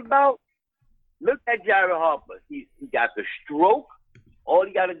talking about, look at Jared Harper. He got the stroke. All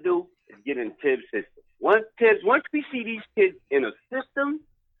he got to do is get in Tibbs' system. Once we see these kids in a system,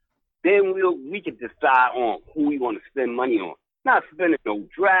 then we can decide on who we want to spend money on. Not spending no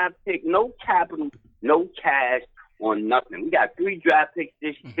draft pick, no capital, no cash on nothing. We got 3 draft picks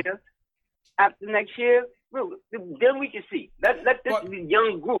this year. After next year, then we can see. Let this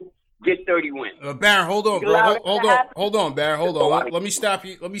young group get 30 wins. Baron, hold on, Baron, hold on. Let me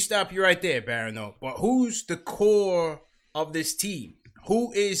stop you right there, Baron. Though, but who's the core of this team?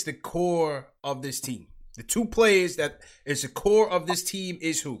 Who is the core of this team? The 2 players that is the core of this team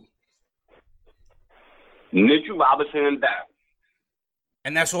is who? Mitchell Robinson and Barrett.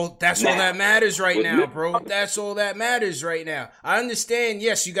 And that's all that matters right now, bro. That's all that matters right now. I understand,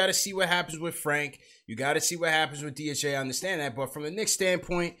 yes, you got to see what happens with Frank. You got to see what happens with DHA. I understand that. But from the Knicks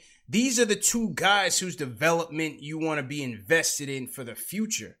standpoint, these are the 2 guys whose development you want to be invested in for the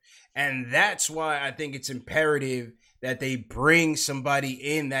future. And that's why I think it's imperative that they bring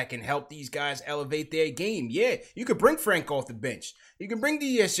somebody in that can help these guys elevate their game. Yeah, you could bring Frank off the bench. You can bring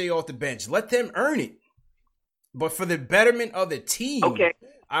DSJ off the bench. Let them earn it. But for the betterment of the team,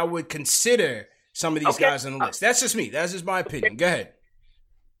 I would consider some of these guys on the list. That's just me. That's just my opinion. Go ahead.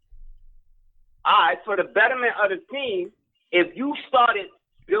 All right, for the betterment of the team, if you started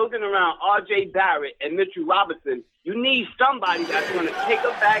building around R.J. Barrett and Mitchell Robinson, you need somebody that's going to take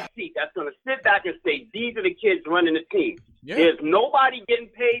a back seat, that's going to sit back and say, these are the kids running the team. Yeah. There's nobody getting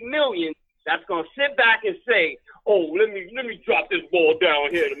paid millions that's going to sit back and say, oh, let me drop this ball down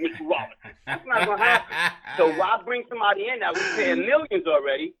here to Mitchell Robinson. That's not going to happen. So why bring somebody in that we're paying millions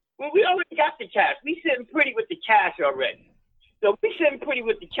already when we already got the cash? We sitting pretty with the cash already. So we sitting pretty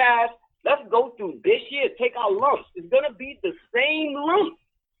with the cash. Let's go through this year, take our lumps. It's going to be the same lump.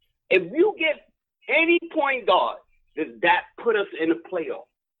 If you get any point guard, does that put us in the playoff?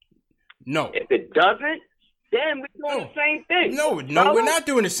 No. If it doesn't, then we're doing the same thing. No, we're not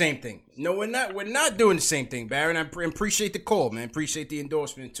doing the same thing. No, we're not doing the same thing, Baron. I appreciate the call, man. Appreciate the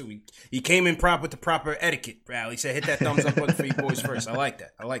endorsement, too. He came in with the proper etiquette, Bradley. He said, hit that thumbs up button for you boys first. I like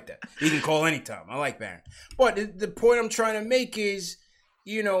that. He can call anytime. I like Baron. But the point I'm trying to make is,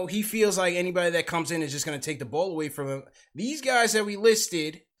 you know, he feels like anybody that comes in is just going to take the ball away from him. These guys that we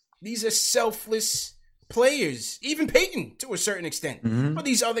listed, these are selfless players, even Peyton to a certain extent. Mm-hmm. But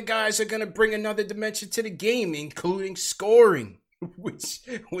these other guys are going to bring another dimension to the game, including scoring, which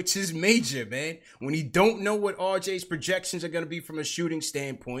is major, man. When you don't know what RJ's projections are going to be from a shooting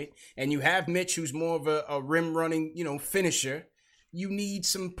standpoint, and you have Mitch, who's more of a rim running, finisher, you need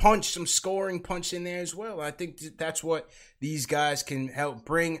some scoring punch in there as well. I think that's what these guys can help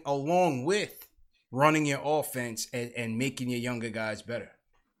bring along with running your offense and making your younger guys better.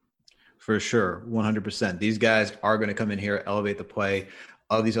 For sure, 100%. These guys are going to come in here, elevate the play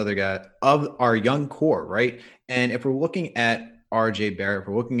of these other guys, of our young core, right? And if we're looking at RJ Barrett, if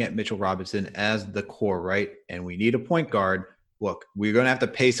we're looking at Mitchell Robinson as the core, right? And we need a point guard. Look, we're going to have to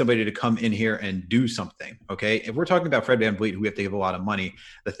pay somebody to come in here and do something, okay? If we're talking about Fred VanVleet, who we have to give a lot of money,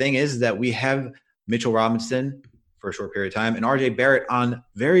 the thing is that we have Mitchell Robinson for a short period of time and RJ Barrett on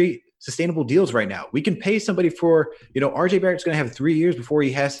very sustainable deals right now. We can pay somebody for, RJ Barrett's going to have 3 years before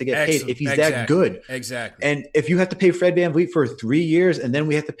he has to get paid if he's that good. Exactly. And if you have to pay Fred VanVleet for 3 years and then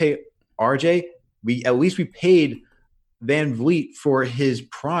we have to pay RJ, we paid VanVleet for his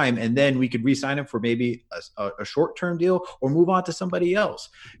prime, and then we could re-sign him for maybe a short-term deal or move on to somebody else.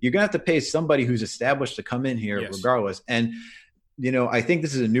 You're going to have to pay somebody who's established to come in here regardless. And, I think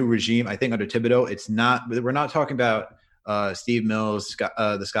this is a new regime. I think under Thibodeau, we're not talking about Steve Mills,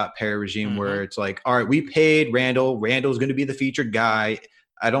 the Scott Perry regime, where it's like, all right, we paid Randall. Randall's going to be the featured guy.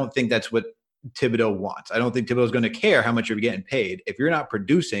 I don't think that's what Thibodeau wants. I don't think Thibodeau's going to care how much you're getting paid. If you're not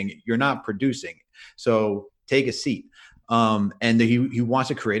producing, you're not producing. So take a seat. And he wants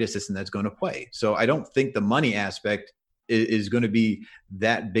to create a system that's going to play. So I don't think the money aspect is going to be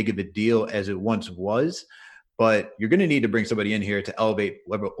that big of a deal as it once was. But you're going to need to bring somebody in here to elevate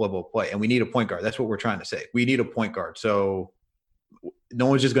level of play. And we need a point guard. That's what we're trying to say. We need a point guard. So no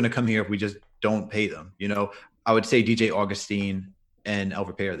one's just going to come here if we just don't pay them. I would say DJ Augustine and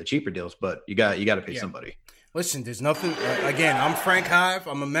Elfrid Payton are the cheaper deals, but you got to pay somebody. Listen, there's nothing. Again, I'm Frank Hive.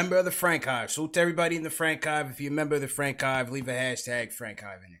 I'm a member of the Frank Hive. Salute to everybody in the Frank Hive. If you're a member of the Frank Hive, leave a hashtag Frank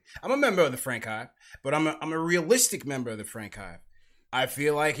Hive in it. I'm a member of the Frank Hive, but I'm a realistic member of the Frank Hive. I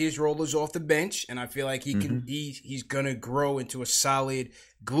feel like his role is off the bench, and I feel like he can. He's gonna grow into a solid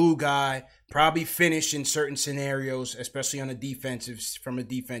glue guy. Probably finish in certain scenarios, especially on from a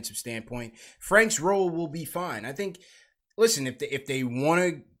defensive standpoint. Frank's role will be fine. I think. Listen, if they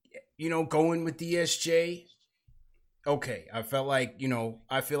want to, go in with DSJ, okay. I feel like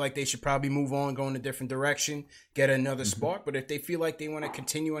they should probably move on, go in a different direction, get another spark. But if they feel like they want to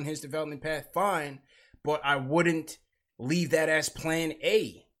continue on his development path, fine. But I wouldn't leave that as plan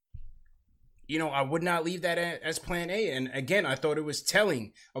A. I would not leave that as plan A. And again, I thought it was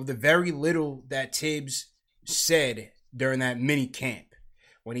telling of the very little that Tibbs said during that mini camp.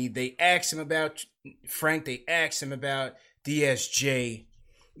 When they asked him about Frank, they asked him about DSJ.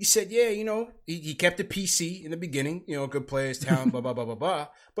 He said, yeah, he kept it PC in the beginning, good players, talent, blah, blah, blah, blah, blah.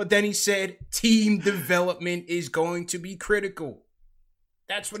 But then he said team development is going to be critical.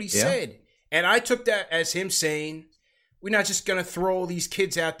 That's what he said. And I took that as him saying, we're not just going to throw these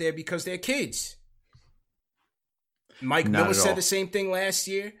kids out there because they're kids. Mike Miller said the same thing last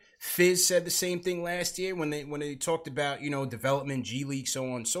year. Fizz said the same thing last year when they talked about, development, G League, so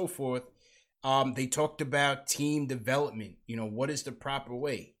on and so forth. They talked about team development. What is the proper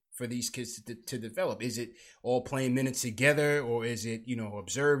way for these kids to develop? Is it all playing minutes together, or is it,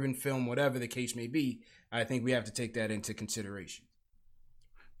 observing film, whatever the case may be? I think we have to take that into consideration.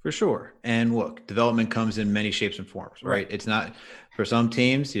 For sure. And look, development comes in many shapes and forms, right? It's not for some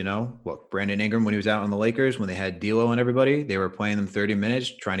teams, look, Brandon Ingram, when he was out on the Lakers, when they had D'Lo and everybody, they were playing them 30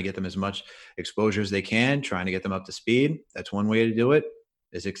 minutes, trying to get them as much exposure as they can, trying to get them up to speed. That's one way to do it.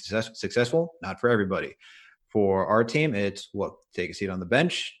 Is it successful? Not for everybody. For our team, it's take a seat on the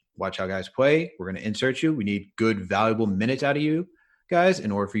bench, watch how guys play. We're going to insert you. We need good, valuable minutes out of you guys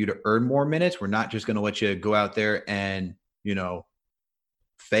in order for you to earn more minutes. We're not just going to let you go out there and,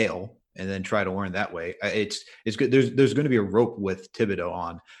 fail and then try to learn that way. It's good. There's going to be a rope with Thibodeau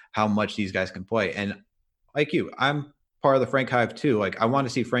on how much these guys can play. And like you, I'm part of the Frank Hive too. Like, I want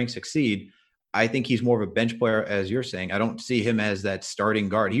to see Frank succeed. I think he's more of a bench player, as you're saying. I don't see him as that starting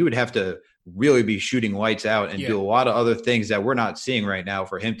guard. He would have to really be shooting lights out and do a lot of other things that we're not seeing right now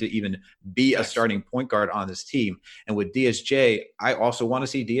for him to even be a starting point guard on this team. And with DSJ, I also want to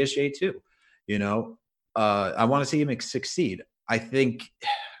see DSJ too. I want to see him succeed. I think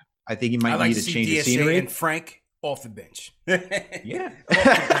he might need to change the scenery. And Frank off the bench. Yeah.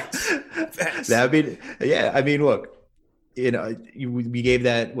 Look, we gave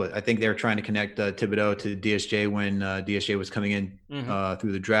that. I think they were trying to connect Thibodeau to DSJ when DSJ was coming in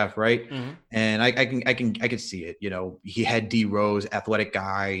through the draft, right? And I can see it. He had D Rose, athletic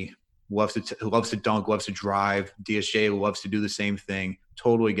guy, loves to dunk, loves to drive. DSJ loves to do the same thing.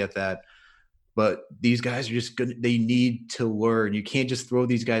 Totally get that. But these guys are just good. They need to learn. You can't just throw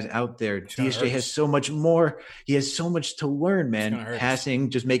these guys out there. DSJ has so much more. He has so much to learn, man. Passing,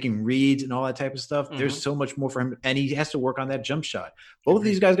 just making reads and all that type of stuff. There's so much more for him. And he has to work on that jump shot. Both of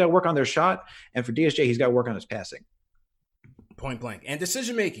these guys got to work on their shot. And for DSJ, he's got to work on his passing. Point blank. And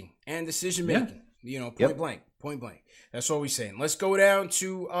decision making. Point blank. That's all we're saying. Let's go down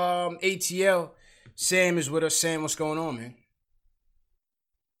to ATL. Sam is with us. Sam, what's going on, man?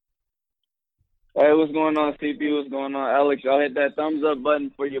 Hey, what's going on, CP? What's going on, Alex? Y'all hit that thumbs up button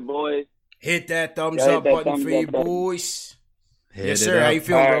for your boys. Hit that thumbs up button for your boys. Yes, sir. How you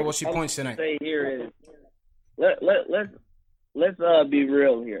feeling, bro? What's your points tonight? Say here is let's be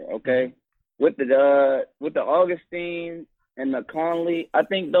real here, okay? With the Augustine and the Conley, I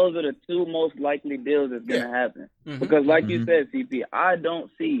think those are the two most likely deals that's gonna happen. Because, like you said, CP, I don't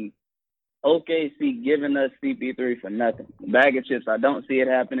see OKC giving us CP3 for nothing. Bag of chips. I don't see it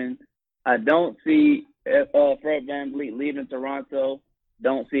happening. I don't see Fred VanVleet leaving Toronto.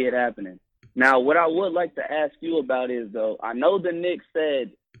 Don't see it happening. Now, what I would like to ask you about is, though, I know the Knicks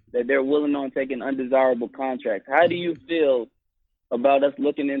said that they're willing on taking undesirable contracts. How do you feel about us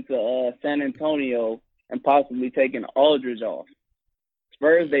looking into San Antonio and possibly taking Aldridge off?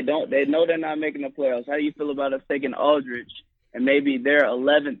 Spurs, they know they're not making the playoffs. How do you feel about us taking Aldridge and maybe their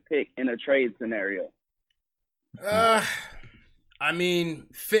 11th pick in a trade scenario? I mean,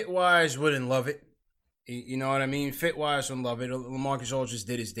 fit-wise, wouldn't love it. You know what I mean? Fit-wise, wouldn't love it. LaMarcus Aldridge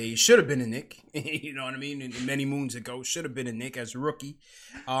did his day. He should have been a Knick. You know what I mean? And many moons ago, should have been a Knick as a rookie.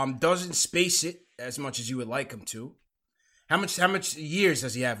 Doesn't space it as much as you would like him to. How much years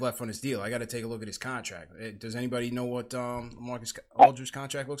does he have left on his deal? I got to take a look at his contract. Does anybody know what LaMarcus Aldridge's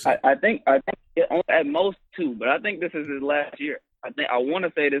contract looks like? I think at most 2, but I think this is his last year. I want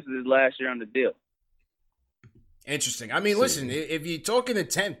to say this is his last year on the deal. Interesting. I mean, listen, if you're talking the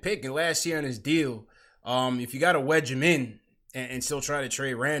 10th pick and last year on his deal, if you got to wedge him in and still try to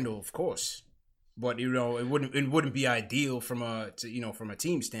trade Randall, of course. but it wouldn't be ideal from a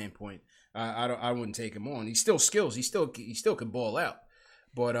team standpoint. I wouldn't take him on. He's still skills. He still can ball out,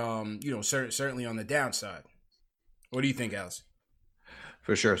 but certainly on the downside. What do you think, Alice?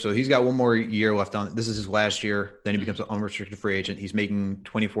 For sure. So he's got one more year left on. This is his last year. Then he becomes an unrestricted free agent. He's making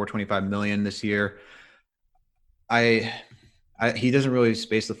 $24-25 million this year. He doesn't really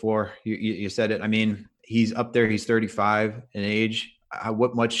space the floor. You said it. I mean, he's up there. He's 35 in age.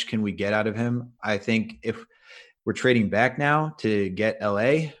 What much can we get out of him? I think if we're trading back now to get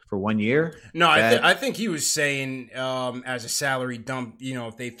LA for 1 year. No, I think he was saying as a salary dump,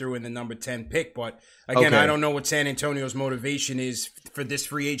 if they threw in the number 10 pick. But again, okay. I don't know what San Antonio's motivation is for this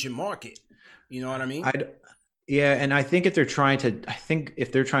free agent market. You know what I mean? Yeah, and I think if they're trying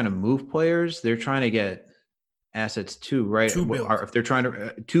to move players, they're trying to get assets too, right? To build. Or if they're trying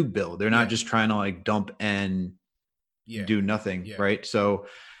to build, they're not just trying to like dump and do nothing, right? So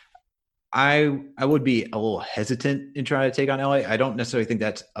I would be a little hesitant in trying to take on LA. I don't necessarily think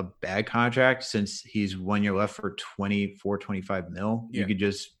that's a bad contract since he's 1 year left for $24-25 million. You could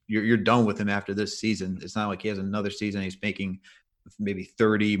just you're done with him after this season. It's not like he has another season. He's making maybe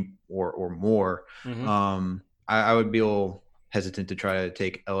 30 or more. Mm-hmm. I would be a little hesitant to try to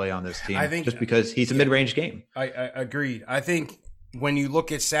take LA on this team just because he's a mid-range game. I agreed. I think when you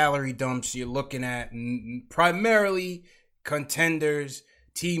look at salary dumps, you're looking at primarily contenders,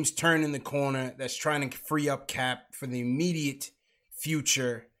 teams turning the corner that's trying to free up cap for the immediate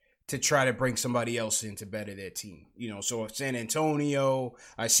future to try to bring somebody else in to better their team. So if San Antonio,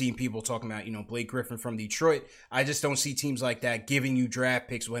 I've seen people talking about, Blake Griffin from Detroit. I just don't see teams like that giving you draft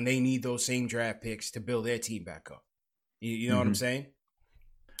picks when they need those same draft picks to build their team back up. You know what I'm saying?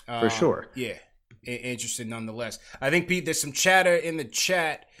 For sure. Yeah. Interested nonetheless. I think, Pete, there's some chatter in the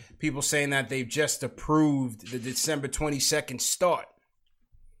chat, people saying that they've just approved the December 22nd start.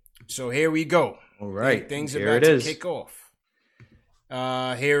 So here we go. All right. Things are about to kick off.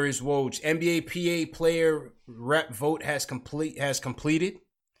 Here is Woj. NBA PA player rep vote has completed,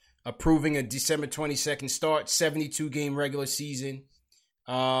 approving a December 22nd start, 72-game regular season.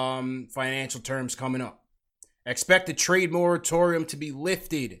 Financial terms coming up. Expect the trade moratorium to be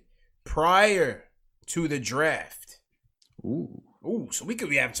lifted prior to the draft. Ooh, so we could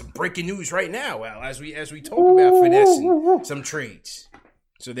be having some breaking news right now, Al, as we talk about finessing some trades.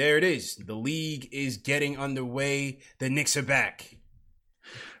 So there it is. The league is getting underway. The Knicks are back.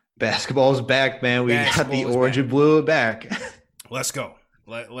 Basketball's back, man. We got the orange and blue back. Let's go.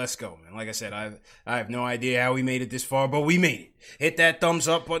 Let's go, man. Like I said, I have no idea how we made it this far, but we made it. Hit that thumbs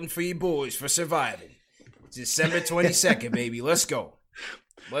up button for you boys for surviving. December 22nd, baby. Let's go.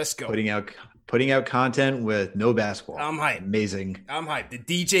 Putting out content with no basketball. I'm hyped. Amazing. I'm hyped. The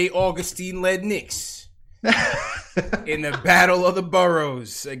DJ Augustine-led Knicks in the battle of the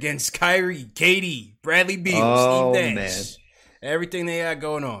boroughs against Kyrie, KD, Bradley Beal, Steve Nash. Man. Everything they got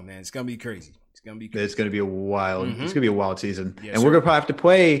going on, man. It's gonna be crazy. It's gonna be a wild. Mm-hmm. It's gonna be a wild season, and we're gonna probably have to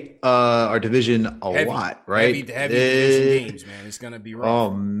play our division a lot, right? Heavy division games, man. It's gonna be rough.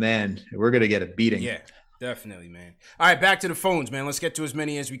 Oh man, we're gonna get a beating. Yeah. Definitely, man. All right, back to the phones, man. Let's get to as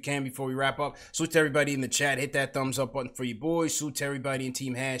many as we can before we wrap up. Salute to everybody in the chat. Hit that thumbs up button for you boys. Salute to everybody in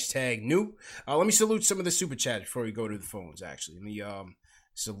team #new. Let me salute some of the super chats before we go to the phones, actually. Let me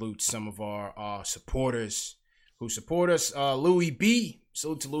salute some of our supporters who support us. Louis B.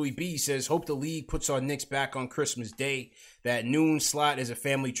 Salute to Louis B. He says, hope the league puts our Knicks back on Christmas Day. That noon slot is a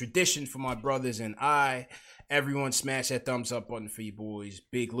family tradition for my brothers and I. Everyone smash that thumbs up button for you boys.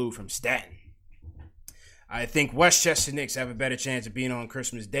 Big Lou from Staten. I think Westchester Knicks have a better chance of being on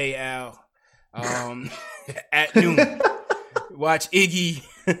Christmas Day, Al. At noon. Watch Iggy.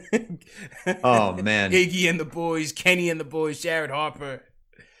 Oh, man. Iggy and the boys, Kenny and the boys, Jared Harper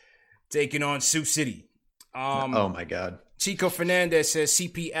taking on Sioux City. Oh, my God. Chico Fernandez says,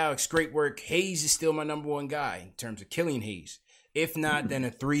 CP Alex, great work. Hayes is still my number one guy in terms of Killian Hayes. If not, then a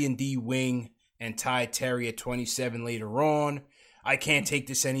 3-and-D wing and Ty Terry at 27 later on. I can't take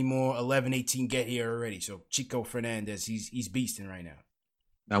this anymore. 11-18 get here already. So Chico Fernandez, he's beasting right now.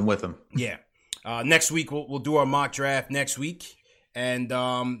 I'm with him. Yeah. Next week we'll do our mock draft next week, and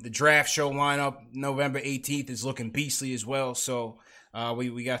the draft show lineup November 18th is looking beastly as well. So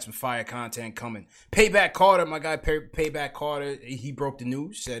we got some fire content coming. Payback Carter, my guy Payback Carter, he broke the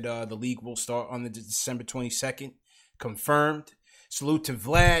news. Said the league will start on the December 22nd. Confirmed. Salute to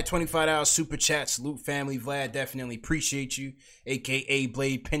Vlad, $25 super chat. Salute family, Vlad. Definitely appreciate you. AKA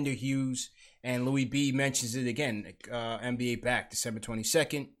Blade Penderhughes. And Louis B mentions it again. NBA back December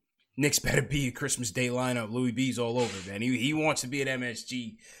 22nd. Knicks better be a Christmas Day lineup. Louis B's all over, man. He wants to be at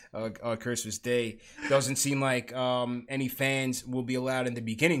MSG Christmas Day. Doesn't seem like any fans will be allowed in the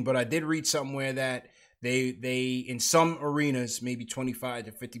beginning, but I did read somewhere that they in some arenas maybe 25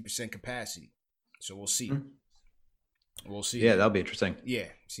 to 50% capacity. So we'll see. We'll see. Yeah, that'll be interesting. Yeah,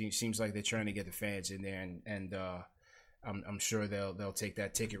 seems like they're trying to get the fans in there, and I'm sure they'll take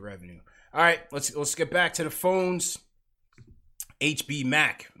that ticket revenue. All right, let's get back to the phones. HB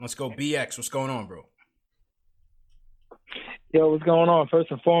Mac, let's go. BX, what's going on, bro? Yo, what's going on? First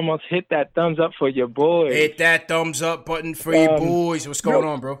and foremost, hit that thumbs up for your boys. Hit that thumbs up button for your boys. What's going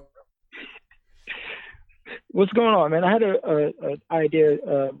on, bro? What's going on, man? I had a idea,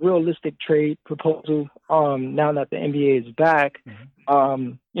 a realistic trade proposal. Now that the NBA is back,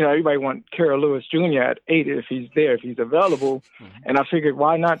 everybody wants Kira Lewis Jr. at 8 if he's there, if he's available. And I figured,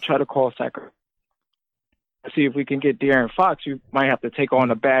 why not try to call Sacramento? See if we can get De'Aaron Fox. You might have to take on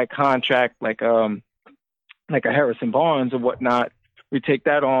a bad contract like a Harrison Barnes or whatnot. We take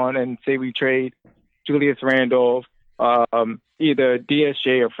that on and say we trade Julius Randle, either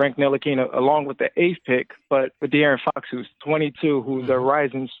DSJ or Frank Ntilikina along with the 8th pick. But for De'Aaron Fox, who's 22, who's a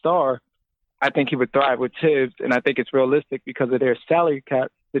rising star, I think he would thrive with Tibbs, and I think it's realistic because of their salary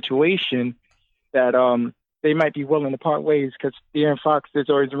cap situation that they might be willing to part ways because De'Aaron Fox,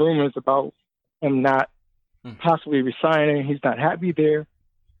 there's always rumors about him not possibly resigning. He's not happy there.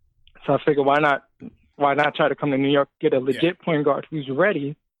 So I figure why not try to come to New York, get a legit point guard who's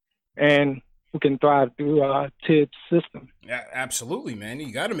ready and who can thrive through Tibbs' system. Yeah, absolutely, man.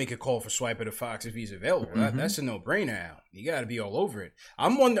 You got to make a call for Swiper to Fox if he's available. That's a no-brainer, Al. You got to be all over it.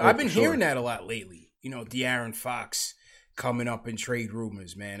 I've been hearing that a lot lately. De'Aaron Fox coming up in trade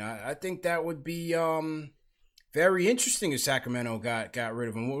rumors, man. I think that would be very interesting if Sacramento got rid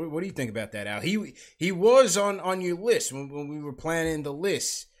of him. What do you think about that, Al? He was on your list when we were planning the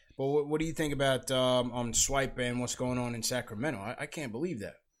list. But what do you think about Swiper and what's going on in Sacramento? I can't believe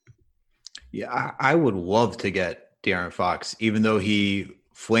that. Yeah, I would love to get De'Aaron Fox, even though he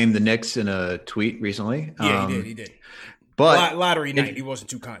flamed the Knicks in a tweet recently. Yeah, he did. But lottery night, he wasn't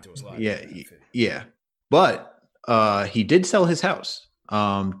too kind to us. Yeah. But he did sell his house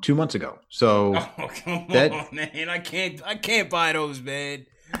 2 months ago. So come on, man! I can't buy those, man.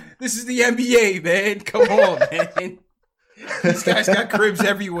 This is the NBA, man. Come on, man. This guy's got cribs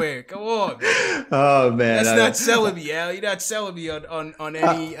everywhere. Come on, man. Oh man, that's not selling me, Al. You're not selling me on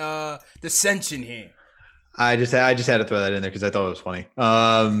any dissension here. I just had to throw that in there because I thought it was funny.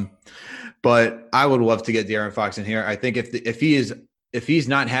 But I would love to get De'Aaron Fox in here. I think if he's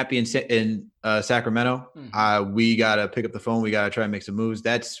not happy in Sacramento, we gotta pick up the phone. We gotta try and make some moves.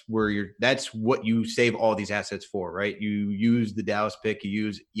 That's what you save all these assets for, right? You use the Dallas pick, you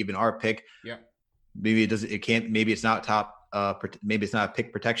use even our pick. Yeah. Maybe maybe it's not maybe it's not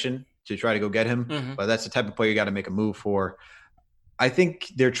pick protection to try to go get him, but that's the type of player you got to make a move for. I think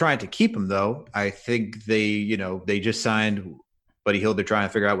they're trying to keep him though. I think they just signed Buddy Hield. They're trying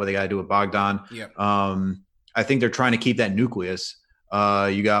to figure out what they got to do with Bogdan. Yep. I think they're trying to keep that nucleus.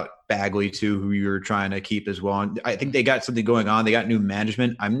 You got Bagley too, who you're trying to keep as well. And I think they got something going on. They got new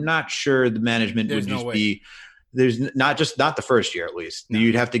management. I'm not sure the management be. There's not the first year, at least. No.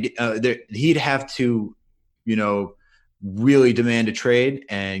 You'd have to get he'd have to, really demand a trade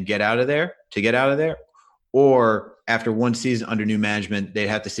and get out of there, or after one season under new management, they'd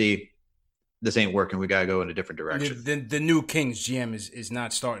have to see this ain't working. We got to go in a different direction. The new Kings GM is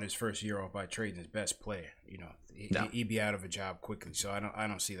not starting his first year off by trading his best player. He'd be out of a job quickly. So I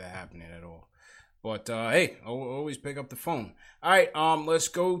don't see that happening at all. But, hey, always pick up the phone. All right, let's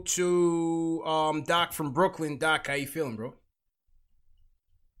go to Doc from Brooklyn. Doc, how you feeling, bro?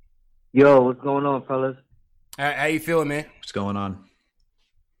 Yo, what's going on, fellas? How you feeling, man? What's going on?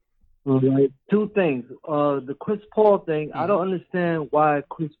 All right, two things. The Chris Paul thing, I don't understand why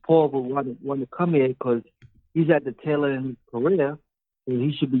Chris Paul would want to come here because he's at the tail end of his career, and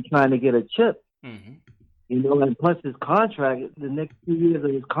he should be trying to get a chip. Mm-hmm. And plus his contract, the next 2 years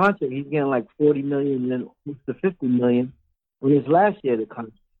of his contract, he's getting like $40 million and then close to $50 million on his last year of the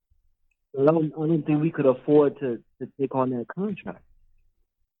contract. So I don't think we could afford to take on that contract.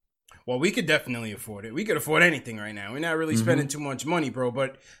 Well, we could definitely afford it. We could afford anything right now. We're not really spending too much money, bro.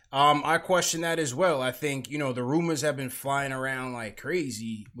 But I question that as well. I think, the rumors have been flying around like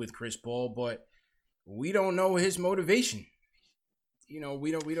crazy with Chris Paul, but we don't know his motivation.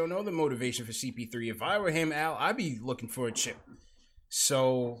 We don't know the motivation for CP3. If I were him, Al, I'd be looking for a chip.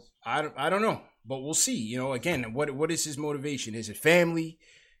 So I don't know, but we'll see. Again, what is his motivation? Is it family?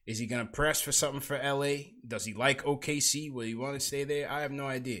 Is he gonna press for something for LA? Does he like OKC? Will he want to stay there? I have no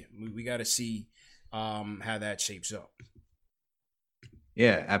idea. We got to see how that shapes up.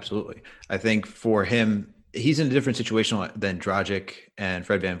 Yeah, absolutely. I think for him, he's in a different situation than Dragic and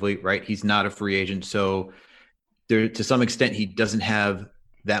Fred VanVleet, right? He's not a free agent. So there, to some extent, he doesn't have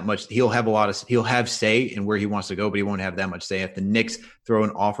that much. He'll have say in where he wants to go, but he won't have that much say. If the Knicks throw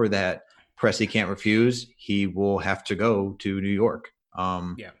an offer that Presti can't refuse, he will have to go to New York.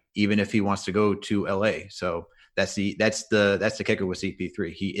 Even if he wants to go to LA. So that's the kicker with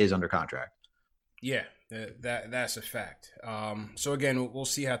CP3. He is under contract. Yeah, that's a fact. So again, we'll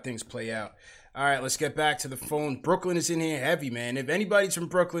see how things play out. All right, let's get back to the phone. Brooklyn is in here heavy, man. If anybody's from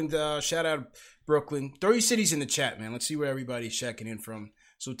Brooklyn, shout out Brooklyn. Throw your cities in the chat, man. Let's see where everybody's checking in from.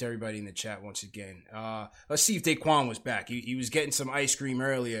 Salute to everybody in the chat once again. Let's see if Daquan was back. He was getting some ice cream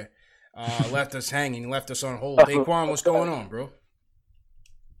earlier. Left us hanging, left us on hold. Daquan, what's going on, bro?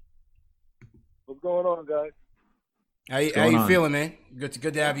 What's going on, guys? How you feeling, man? Good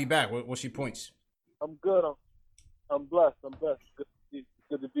to have you back. What's your points? I'm good. I'm blessed. Good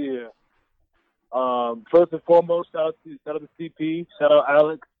to be here. First and foremost, shout out to CP. Shout out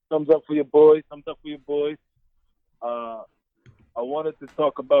Alex. Thumbs up for your boys. I wanted to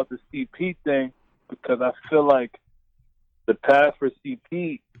talk about the CP thing because I feel like the path for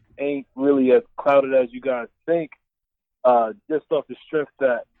CP ain't really as clouded as you guys think. Just off the strength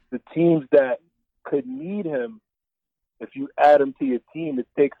that the teams that could need him, if you add him to your team, it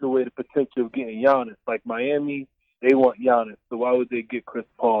takes away the potential of getting Giannis. Like Miami, they want Giannis, so why would they get Chris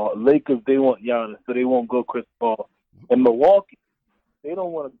Paul? Lakers, they want Giannis, so they won't go Chris Paul. And Milwaukee, they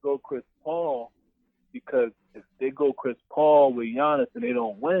don't want to go Chris Paul because if they go Chris Paul with Giannis and they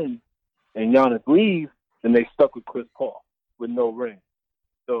don't win, and Giannis leaves, then they stuck with Chris Paul with no ring.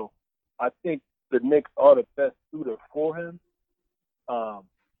 So I think the Knicks are the best suitor for him,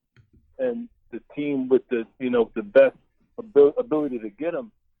 and the team with the best ability to get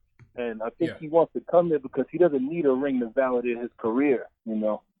him. And I think he wants to come there because he doesn't need a ring to validate his career.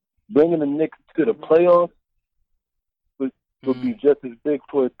 Bringing the Knicks to the playoffs would be just as big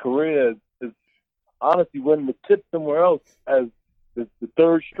for his career as honestly winning the chip somewhere else as the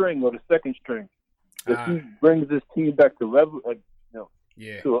third string or the second string. If he brings this team back to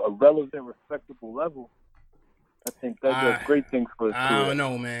to a relevant, respectable level, I think that's great things for his career. I don't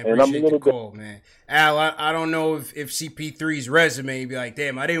know, man. Appreciate the call, man. Al, I don't know if CP3's resume be like,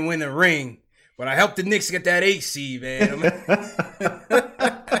 damn, I didn't win the ring, but I helped the Knicks get that 8 seed, man.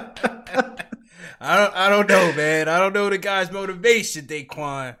 I don't know, man. I don't know the guy's motivation,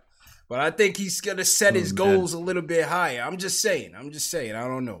 Daquan, but I think he's gonna set his goals a little bit higher. I'm just saying. I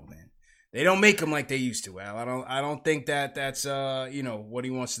don't know, man. They don't make him like they used to, Al. I don't think that's what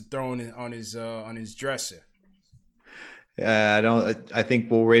he wants to throw on his dresser. I think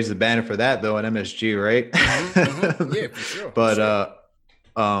we'll raise the banner for that though at MSG, right? Yeah, for sure. But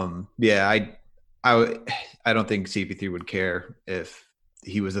I don't think CP3 would care if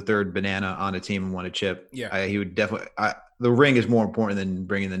he was the third banana on a team and won a chip. Yeah, he would definitely. The ring is more important than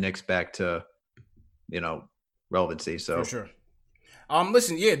bringing the Knicks back to, relevancy. So for sure.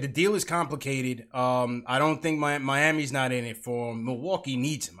 Listen, the deal is complicated. I don't think Miami's not in it for him. Milwaukee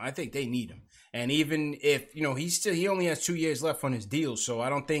needs him. I think they need him. And even if, he only has 2 years left on his deal. So I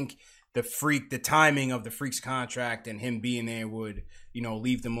don't think the timing of the Freak's contract and him being there would,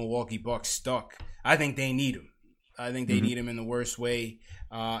 leave the Milwaukee Bucks stuck. I think they need him. I think they need him in the worst way.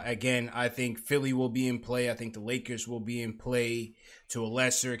 Again, I think Philly will be in play. I think the Lakers will be in play. To a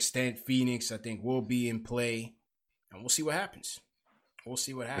lesser extent, Phoenix, I think, will be in play. And we'll see what happens. For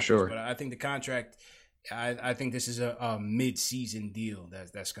sure. But I think the contract, I think this is a mid-season deal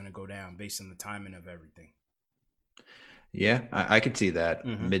that's going to go down based on the timing of everything. Yeah, I could see that.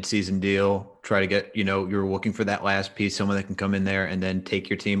 Mid-season deal. Try to get, you're looking for that last piece, someone that can come in there and then take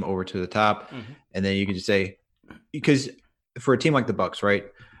your team over to the top. And then you can just say, because for a team like the Bucks, right,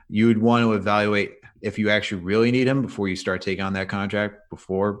 you would want to evaluate if you actually really need him before you start taking on that contract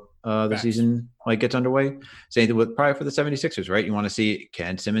before the season gets underway. Same thing with probably for the 76ers, right? You want to see,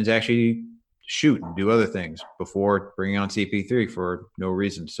 can Simmons actually shoot and do other things before bringing on CP3 for no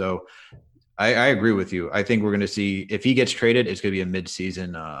reason. So I agree with you. I think we're going to see, if he gets traded, it's going to be a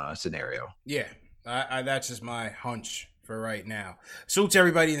mid-season scenario. Yeah, that's just my hunch for right now. Salute to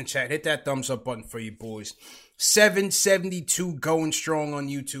everybody in the chat. Hit that thumbs up button for you boys. 772 going strong on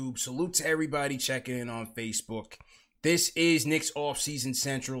YouTube. Salute to everybody checking in on Facebook. This is Knicks Offseason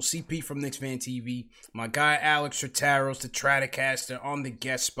Central. CP from Knicks Fan TV. My guy Alex Trataros, the Tratacaster, on the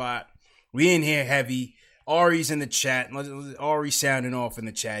guest spot. We in here heavy. Ari's in the chat. Ari sounding off in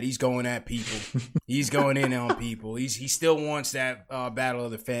the chat. He's going at people. He's going in on people. He still wants that Battle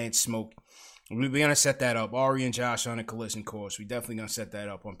of the Fans smoke. We're going to set that up. Ari and Josh on a collision course. We definitely going to set that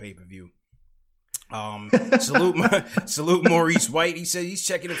up on pay-per-view. Salute Maurice White. He said he's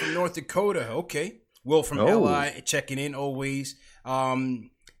checking in from North Dakota. Okay. Will from LI checking in always.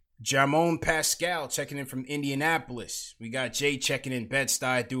 Jamon Pascal checking in from Indianapolis. We got Jay checking in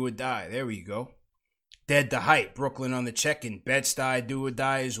Bed-Stuy, do or die. There we go. Dead the Hype, Brooklyn on the check-in. Bed-Stuy, do or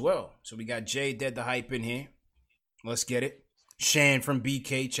die as well. So we got Jay, Dead the Hype in here. Let's get it. Shan from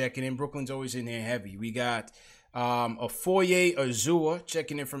BK checking in. Brooklyn's always in there heavy. We got Ofoye Azua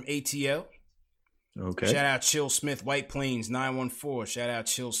checking in from ATL. Okay. Shout out Chill Smith, White Plains 914. Shout out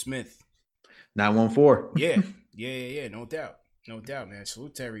Chill Smith. 914. Yeah. No doubt, man.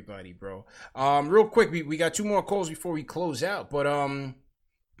 Salute to everybody, bro. Real quick, we got 2 more calls before we close out. But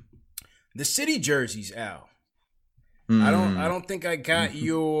the city jerseys, Al. I don't think I got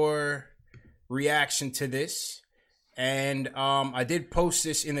your reaction to this. And I did post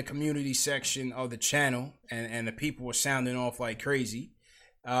this in the community section of the channel, and the people were sounding off like crazy.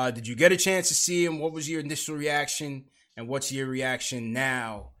 Did you get a chance to see him? What was your initial reaction? And what's your reaction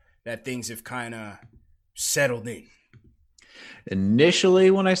now that things have kind of settled in?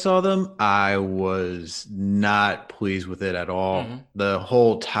 Initially, when I saw them, I was not pleased with it at all. Mm-hmm. The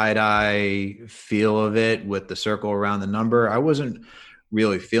whole tie-dye feel of it with the circle around the number, I wasn't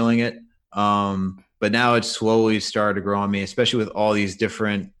really feeling it. But now it's slowly started to grow on me, especially with all these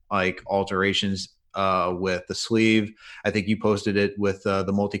different like alterations with the sleeve. I think you posted it with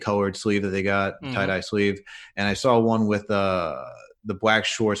the multicolored sleeve that they got, tie-dye sleeve. And I saw one with the black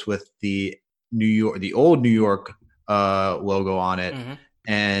shorts with the old New York logo on it. Mm-hmm.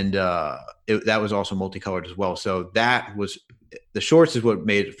 And that was also multicolored as well. So that was the shorts is what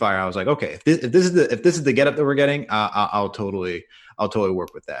made it fire. I was like, okay, if this is the getup that we're getting, I'll totally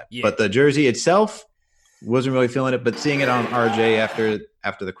work with that. Yeah. But the jersey itself, wasn't really feeling it, but seeing it on RJ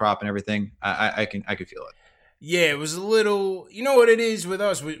after the crop and everything, I could feel it. Yeah, it was a little. You know what it is with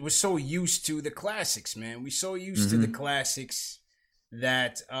us? We're so used to the classics, man. We're so used to the classics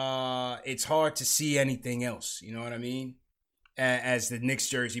that it's hard to see anything else. You know what I mean? As the Knicks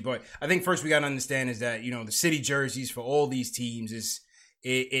jersey, but I think first we got to understand is that the city jerseys for all these teams is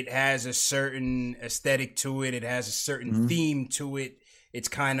it has a certain aesthetic to it. It has a certain theme to it. It's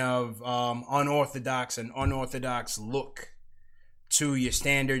kind of an unorthodox look to your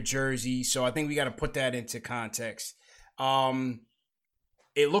standard jersey. So I think we got to put that into context. It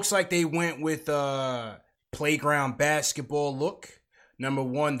looks like they went with a playground basketball look. Number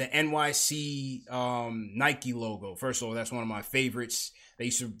one, the NYC Nike logo. First of all, that's one of my favorites. They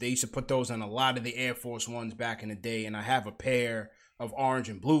used to put those on a lot of the Air Force Ones back in the day, and I have a pair of orange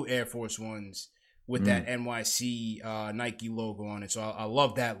and blue Air Force Ones with that NYC Nike logo on it. So I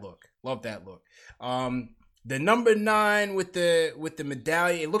love that look. The number 9 with the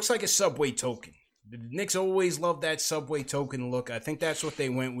medallion, it looks like a Subway token. The Knicks always love that Subway token look. I think that's what they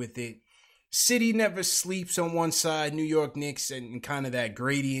went with it. City never sleeps on one side, New York Knicks, and kind of that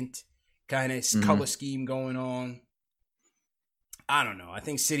gradient kind of color scheme going on. I don't know. I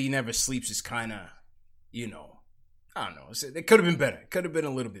think City never sleeps is kind of, I don't know. It could have been better. It could have been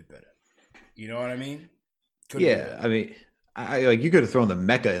a little bit better. You know what I mean? I mean, you could have thrown the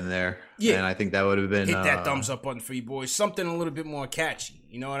Mecca in there, and I think that would have been hit that thumbs up button for you boys. Something a little bit more catchy.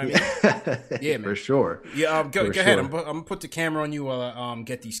 You know what I mean? Yeah, man. For sure. Yeah, go ahead. I'm gonna put the camera on you while I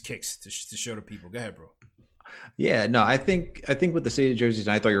get these kicks to show the people. Go ahead, bro. Yeah, no, I think with the city jerseys,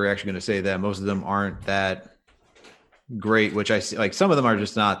 and I thought you were actually going to say that most of them aren't that great. Which I see, like some of them are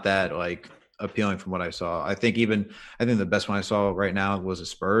just not that like appealing from what I saw. I think the best one I saw right now was a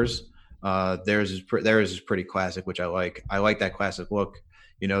Spurs. Theirs is pretty classic, which I like. I like that classic look.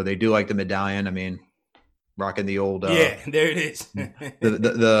 They do like the medallion. I mean, rocking the old there it is.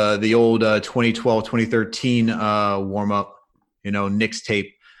 the old 2012 2013 warm up. Knicks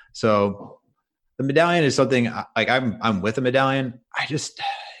tape. So the medallion is something like I'm with the medallion.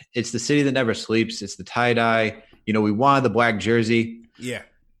 It's the city that never sleeps. It's the tie dye. We wanted the black jersey. Yeah.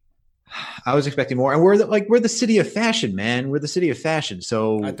 I was expecting more, and we're the city of fashion, man. We're the city of fashion.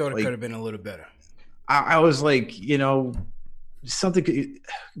 So I thought it could have been a little better. I was like, something.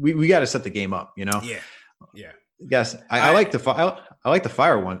 We got to set the game up, Yeah. Yes, I like the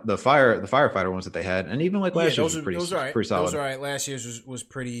fire one, the firefighter ones that they had, and even like last year's was pretty solid. Those are all right. Last year's was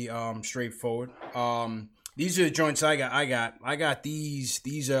pretty straightforward. These are the joints I got these.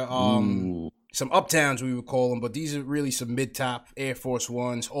 These are some Uptowns, we would call them, but these are really some mid-top Air Force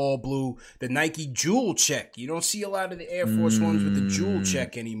Ones, all blue. The Nike Jewel Check. You don't see a lot of the Air Force Ones with the Jewel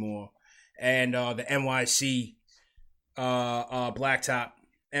Check anymore. And the NYC blacktop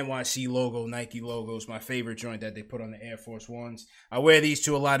NYC logo, Nike logo is my favorite joint that they put on the Air Force Ones. I wear these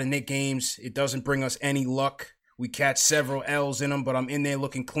to a lot of Knick games. It doesn't bring us any luck. We catch several L's in them, but I'm in there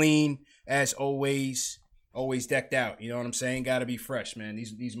looking clean. as always decked out. You know what I'm saying? Got to be fresh, man.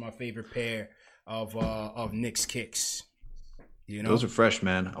 These are my favorite pair of Knicks kicks. You know, those are fresh,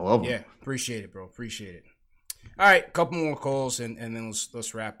 man. I love them. Yeah, appreciate it, bro. Appreciate it. All right, a couple more calls and then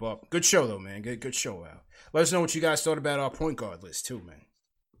let's wrap up. Good show though, man. Good show, Al. Let us know what you guys thought about our point guard list too, man.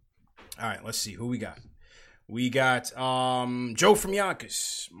 All right, let's see who we got. We got Joe from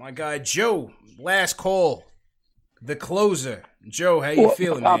Yonkers. My guy Joe, last call, the closer. Joe, how you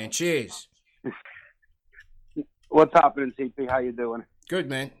feeling, man? Cheers. What's happening, CP? How you doing? Good,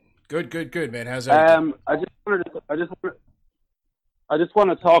 man. Good, man. How's everything? I just want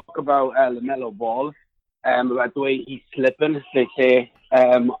to talk about LaMelo Ball, about the way he's slipping. They say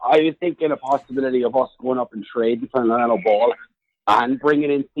I was thinking a possibility of us going up and trading for LaMelo Ball and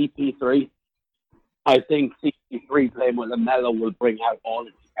bringing in CP3. I think CP3 playing with LaMelo will bring out all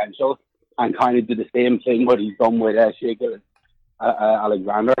his potential and kind of do the same thing what he's done with Shai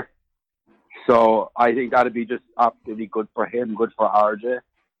Alexander. So I think that'd be just absolutely good for him, good for RJ,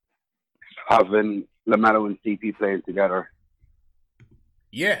 having LaMelo and CP playing together.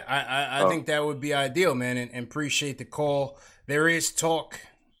 Yeah, I think that would be ideal, man, and appreciate the call. There is talk,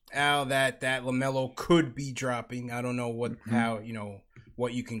 Al, that LaMelo could be dropping. I don't know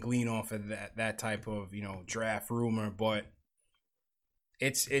what you can glean off of that type of draft rumor, but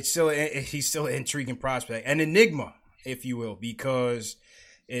he's still an intriguing prospect, an enigma, if you will, because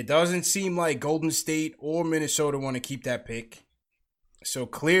it doesn't seem like Golden State or Minnesota want to keep that pick. So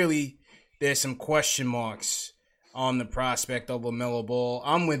clearly, there's some question marks on the prospect of LaMelo Ball.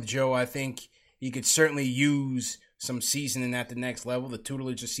 I'm with Joe. I think he could certainly use some seasoning at the next level. The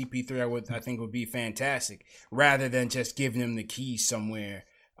tutelage of CP3 I think would be fantastic, rather than just giving him the keys somewhere.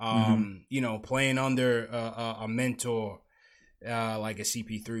 Playing under a mentor like a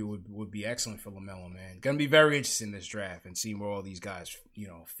CP3 would be excellent for LaMelo, man. Gonna be very interesting in this draft and seeing where all these guys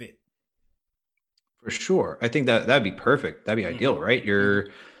fit. For sure. I think that'd be perfect. That'd be ideal, right?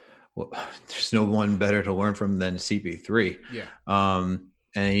 There's no one better to learn from than CP3. Yeah.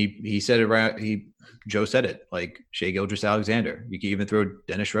 And he said it right. Joe said it, like Shai Gilgeous-Alexander. You can even throw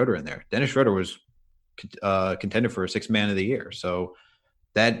Dennis Schroeder in there. Dennis Schroeder was contender for 6th man of the year. So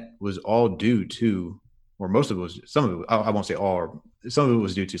that was all due to, or most of it was, some of it, I won't say all, some of it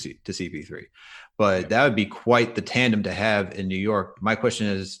was due to CP3. But that would be quite the tandem to have in New York. My question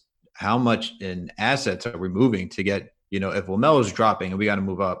is, how much in assets are we moving to get, if LaMelo's dropping and we got to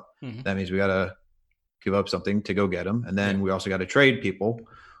move up, that means we got to give up something to go get him. And then we also got to trade people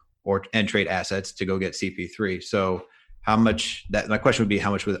and trade assets to go get CP3. So my question would be,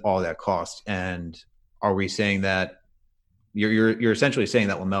 how much would all that cost? And are we saying that you're essentially saying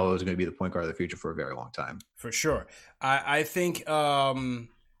that LaMelo is going to be the point guard of the future for a very long time? For sure. I think I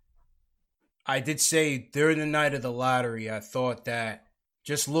did say during the night of the lottery, I thought that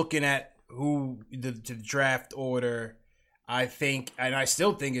just looking at who the draft order, I think, and I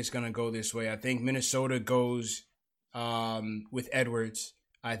still think it's going to go this way. I think Minnesota goes with Edwards.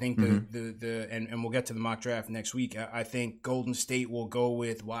 I think and we'll get to the mock draft next week. I think Golden State will go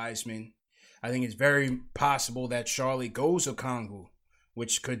with Wiseman. I think it's very possible that Charlotte goes Okongwu,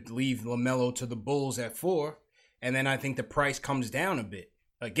 which could leave LaMelo to the Bulls at 4. And then I think the price comes down a bit.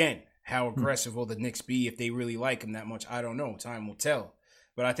 Again, how aggressive will the Knicks be if they really like him that much? I don't know. Time will tell.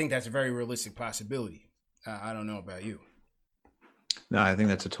 But I think that's a very realistic possibility. I don't know about you. No, I think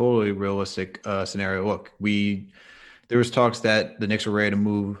that's a totally realistic scenario. Look, there was talks that the Knicks were ready to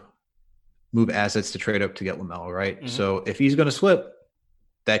move assets to trade up to get LaMelo, right? Mm-hmm. So if he's going to slip,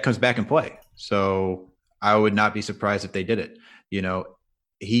 that comes back in play. So I would not be surprised if they did it.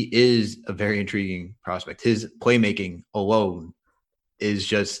 He is a very intriguing prospect. His playmaking alone is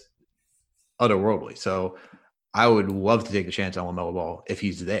just otherworldly. So I would love to take the chance on LaMelo Ball if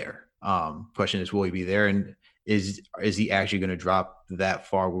he's there. Question is, will he be there? And is he actually going to drop that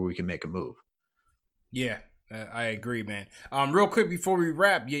far where we can make a move? Yeah, I agree, man. Real quick before we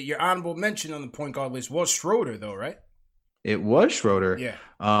wrap, your honorable mention on the point guard list was Schroeder, though, right? It was Schroeder. Yeah.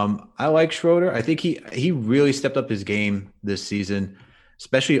 I like Schroeder. I think he really stepped up his game this season,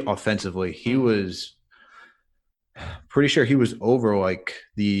 especially offensively. He was pretty sure he was over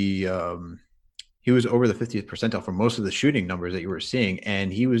he was over the 50th percentile for most of the shooting numbers that you were seeing.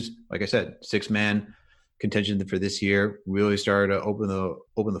 And he was, like I said, 6-man contention for this year. Really started to open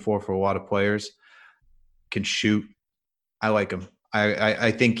the floor for a lot of players. Can shoot. I like him.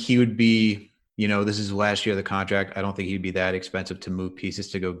 I think he would be, this is the last year of the contract. I don't think he'd be that expensive to move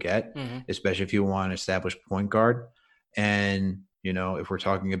pieces to go get, especially if you want an established point guard. And, if we're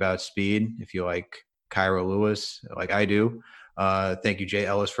talking about speed, if you like Kira Lewis, like I do, thank you, Jay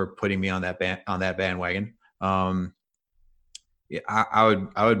Ellis, for putting me on that bandwagon. Yeah,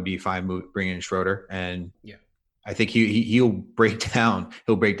 I would be fine bringing in Schroeder, and yeah, I think he'll break down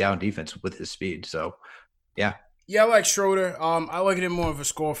defense with his speed. So, yeah. Yeah, I like Schroeder. I like him more of a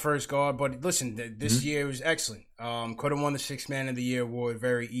score first guard, but listen, this year was excellent. Could have won the Sixth Man of the Year award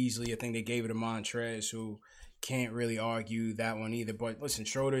very easily. I think they gave it to Montrez, who can't really argue that one either. But listen,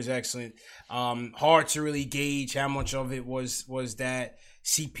 Schroeder's excellent. Hard to really gauge how much of it was that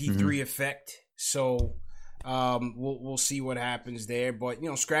CP3 effect. So we'll see what happens there. But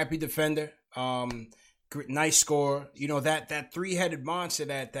scrappy defender, nice scorer. That three-headed monster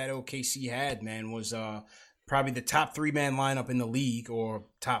that OKC had, man, was probably the top 3-man lineup in the league, or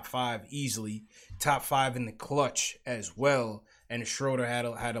top 5 easily, top 5 in the clutch as well. And Schroeder had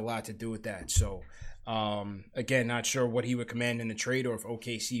a lot to do with that. So again, not sure what he would command in the trade, or if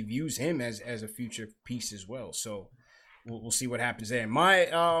OKC views him as a future piece as well. So we'll see what happens there. My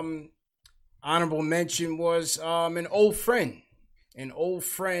honorable mention was an old friend in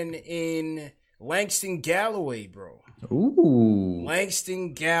Langston Galloway, bro. Ooh.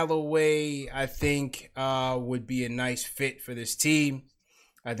 Langston Galloway, I think, would be a nice fit for this team.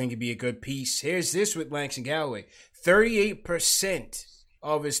 I think it'd be a good piece. Here's this with Langston Galloway. 38%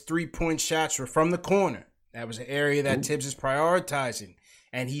 of his three-point shots were from the corner. That was an area that Tibbs is prioritizing.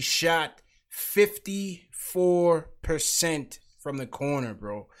 And he shot 54% from the corner,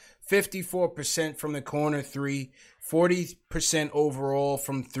 bro. 54% from the corner three, 40% overall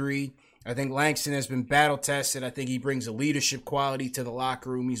from three. I think Langston has been battle-tested. I think he brings a leadership quality to the locker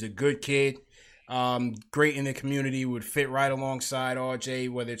room. He's a good kid. Great in the community, would fit right alongside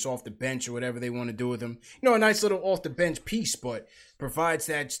RJ, whether it's off the bench or whatever they want to do with him. A nice little off-the-bench piece, but provides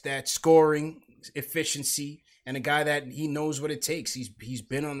that scoring efficiency, and a guy that he knows what it takes. He's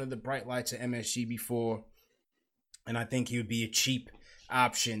been under the bright lights of MSG before, and I think he would be a cheap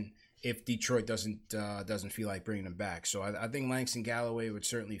option if Detroit doesn't feel like bringing him back. So I think Langston Galloway would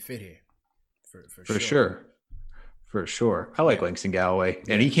certainly fit here. For sure. I like Langston Galloway,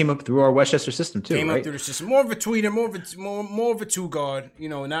 and he came up through our Westchester system too. Up through the system, more of a tweener, more of a two guard.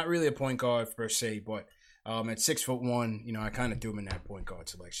 Not really a point guard per se, but at 6'1", I kind of do him in that point guard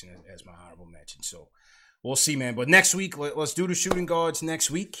selection as my honorable mention. So we'll see, man. But next week, let's do the shooting guards next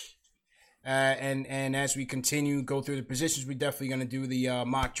week, and as we go through the positions, we're definitely going to do the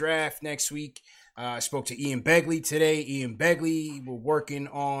mock draft next week. I spoke to Ian Begley today. Ian Begley, we're working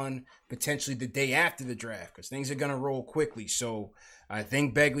on potentially the day after the draft, because things are going to roll quickly. So I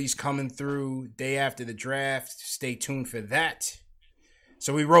think Begley's coming through day after the draft. Stay tuned for that.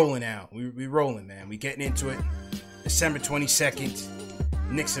 So we rolling out. We rolling, man. We getting into it. December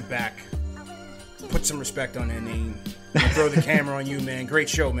 22nd. Knicks are back. Put some respect on their name. I'll throw the camera on you, man. Great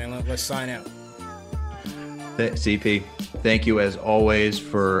show, man. Let's sign out. CP, thank you as always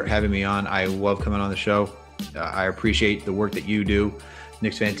for having me on. I love coming on the show. I appreciate the work that you do.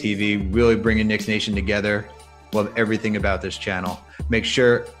 Knicks Fan TV, really bringing Knicks Nation together. Love everything about this channel.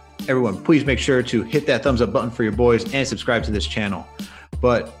 Please make sure to hit that thumbs up button for your boys and subscribe to this channel.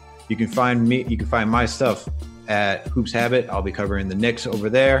 But you can find my stuff at Hoops Habit. I'll be covering the Knicks over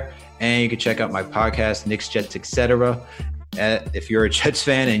there. And you can check out my podcast, Knicks, Jets, etc. If you're a Jets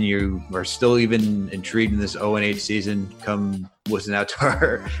fan and you are still even intrigued in this 0-8 season, come listen out to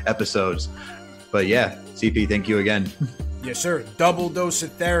our episodes. But yeah, CP, thank you again. Yes, sir. Double dose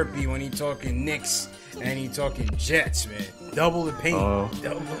of therapy when he's talking Knicks and he's talking Jets, man. Double the pain.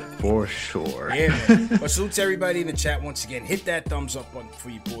 For sure. Yeah, man. But salute to everybody in the chat once again. Hit that thumbs up button for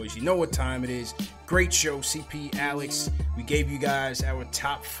you boys. You know what time it is. Great show, CP, Alex. We gave you guys our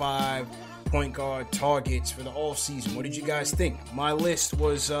top 5 point guard targets for the all season. What did you guys think? My list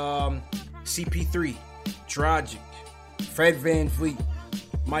was CP3, Dragic, Fred VanVleet,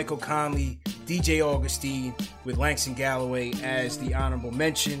 Michael Conley, DJ Augustine, with Langston Galloway as the honorable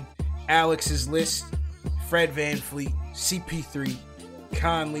mention. Alex's list: Fred VanVleet, CP3,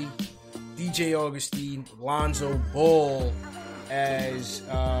 Conley, DJ Augustine, Lonzo Ball and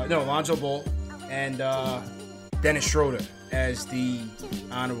Dennis Schroeder as the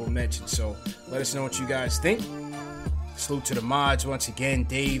honorable mention. So let us know what you guys think. Salute to the mods once again: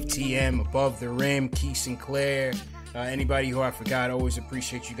 Dave, TM, Above the Rim, Keith Sinclair, anybody who I forgot. Always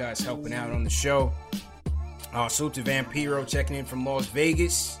appreciate you guys helping out on the show. Salute to Vampiro checking in from Las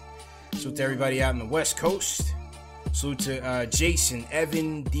Vegas. Salute to everybody out in the West Coast. Salute to Jason,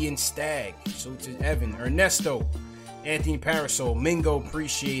 Evan, Dean Stagg. Salute to Evan, Ernesto, Anthony Parasol, Mingo,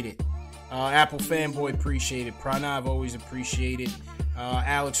 appreciate it. Apple Fanboy, appreciate it. Pranav, always appreciate it.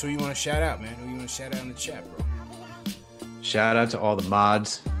 Alex, who you want to shout out, man? Who you want to shout out in the chat, bro? Shout out to all the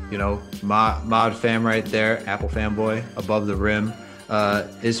mods. Mod fam right there. Apple Fanboy, Above the Rim,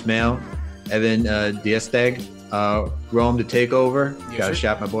 Ismail, Evan Diastag, Rome to take over. Gotta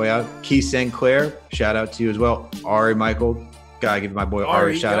shout my boy out. Keith St. Clair, shout out to you as well. Ari Michael, gotta give my boy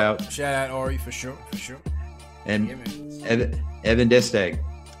Ari a shout out. Shout out Ari for sure. And Evan Destag,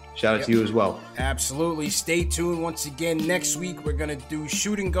 shout out to you as well. Absolutely. Stay tuned. Once again, next week we're gonna do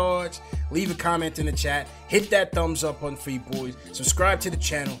shooting guards. Leave a comment in the chat. Hit that thumbs up on for you boys. Subscribe to the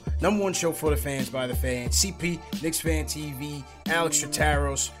channel. #1 show for the fans by the fans. CP, Knicks Fan TV, Alex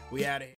Trataros. We out of here.